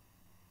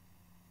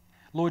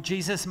 Lord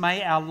Jesus,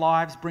 may our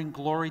lives bring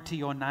glory to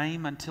your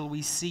name until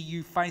we see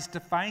you face to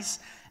face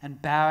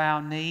and bow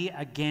our knee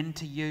again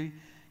to you,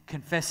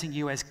 confessing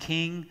you as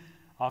King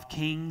of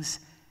kings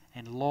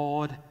and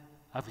Lord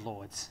of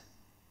lords.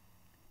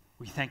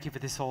 We thank you for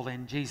this all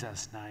in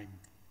Jesus' name.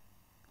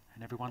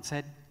 And everyone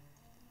said,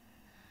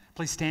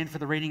 please stand for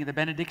the reading of the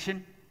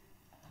benediction.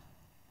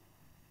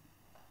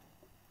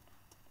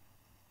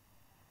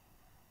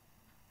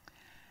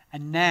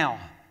 And now,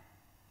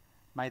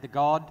 may the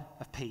God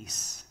of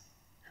peace,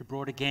 who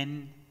brought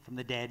again from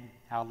the dead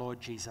our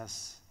Lord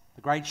Jesus,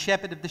 the great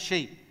shepherd of the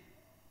sheep,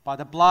 by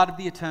the blood of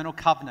the eternal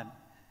covenant,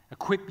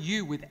 equip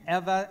you with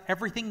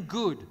everything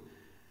good,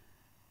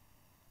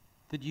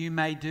 that you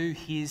may do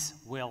his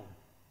will,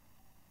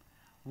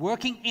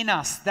 working in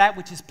us that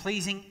which is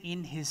pleasing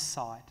in his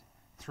sight,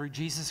 through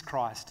Jesus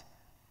Christ,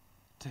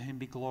 to whom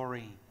be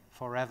glory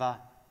forever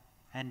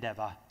and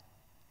ever.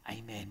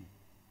 Amen.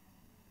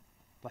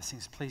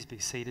 Blessings. Please be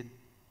seated.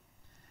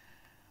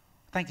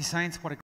 Thank you, saints. What a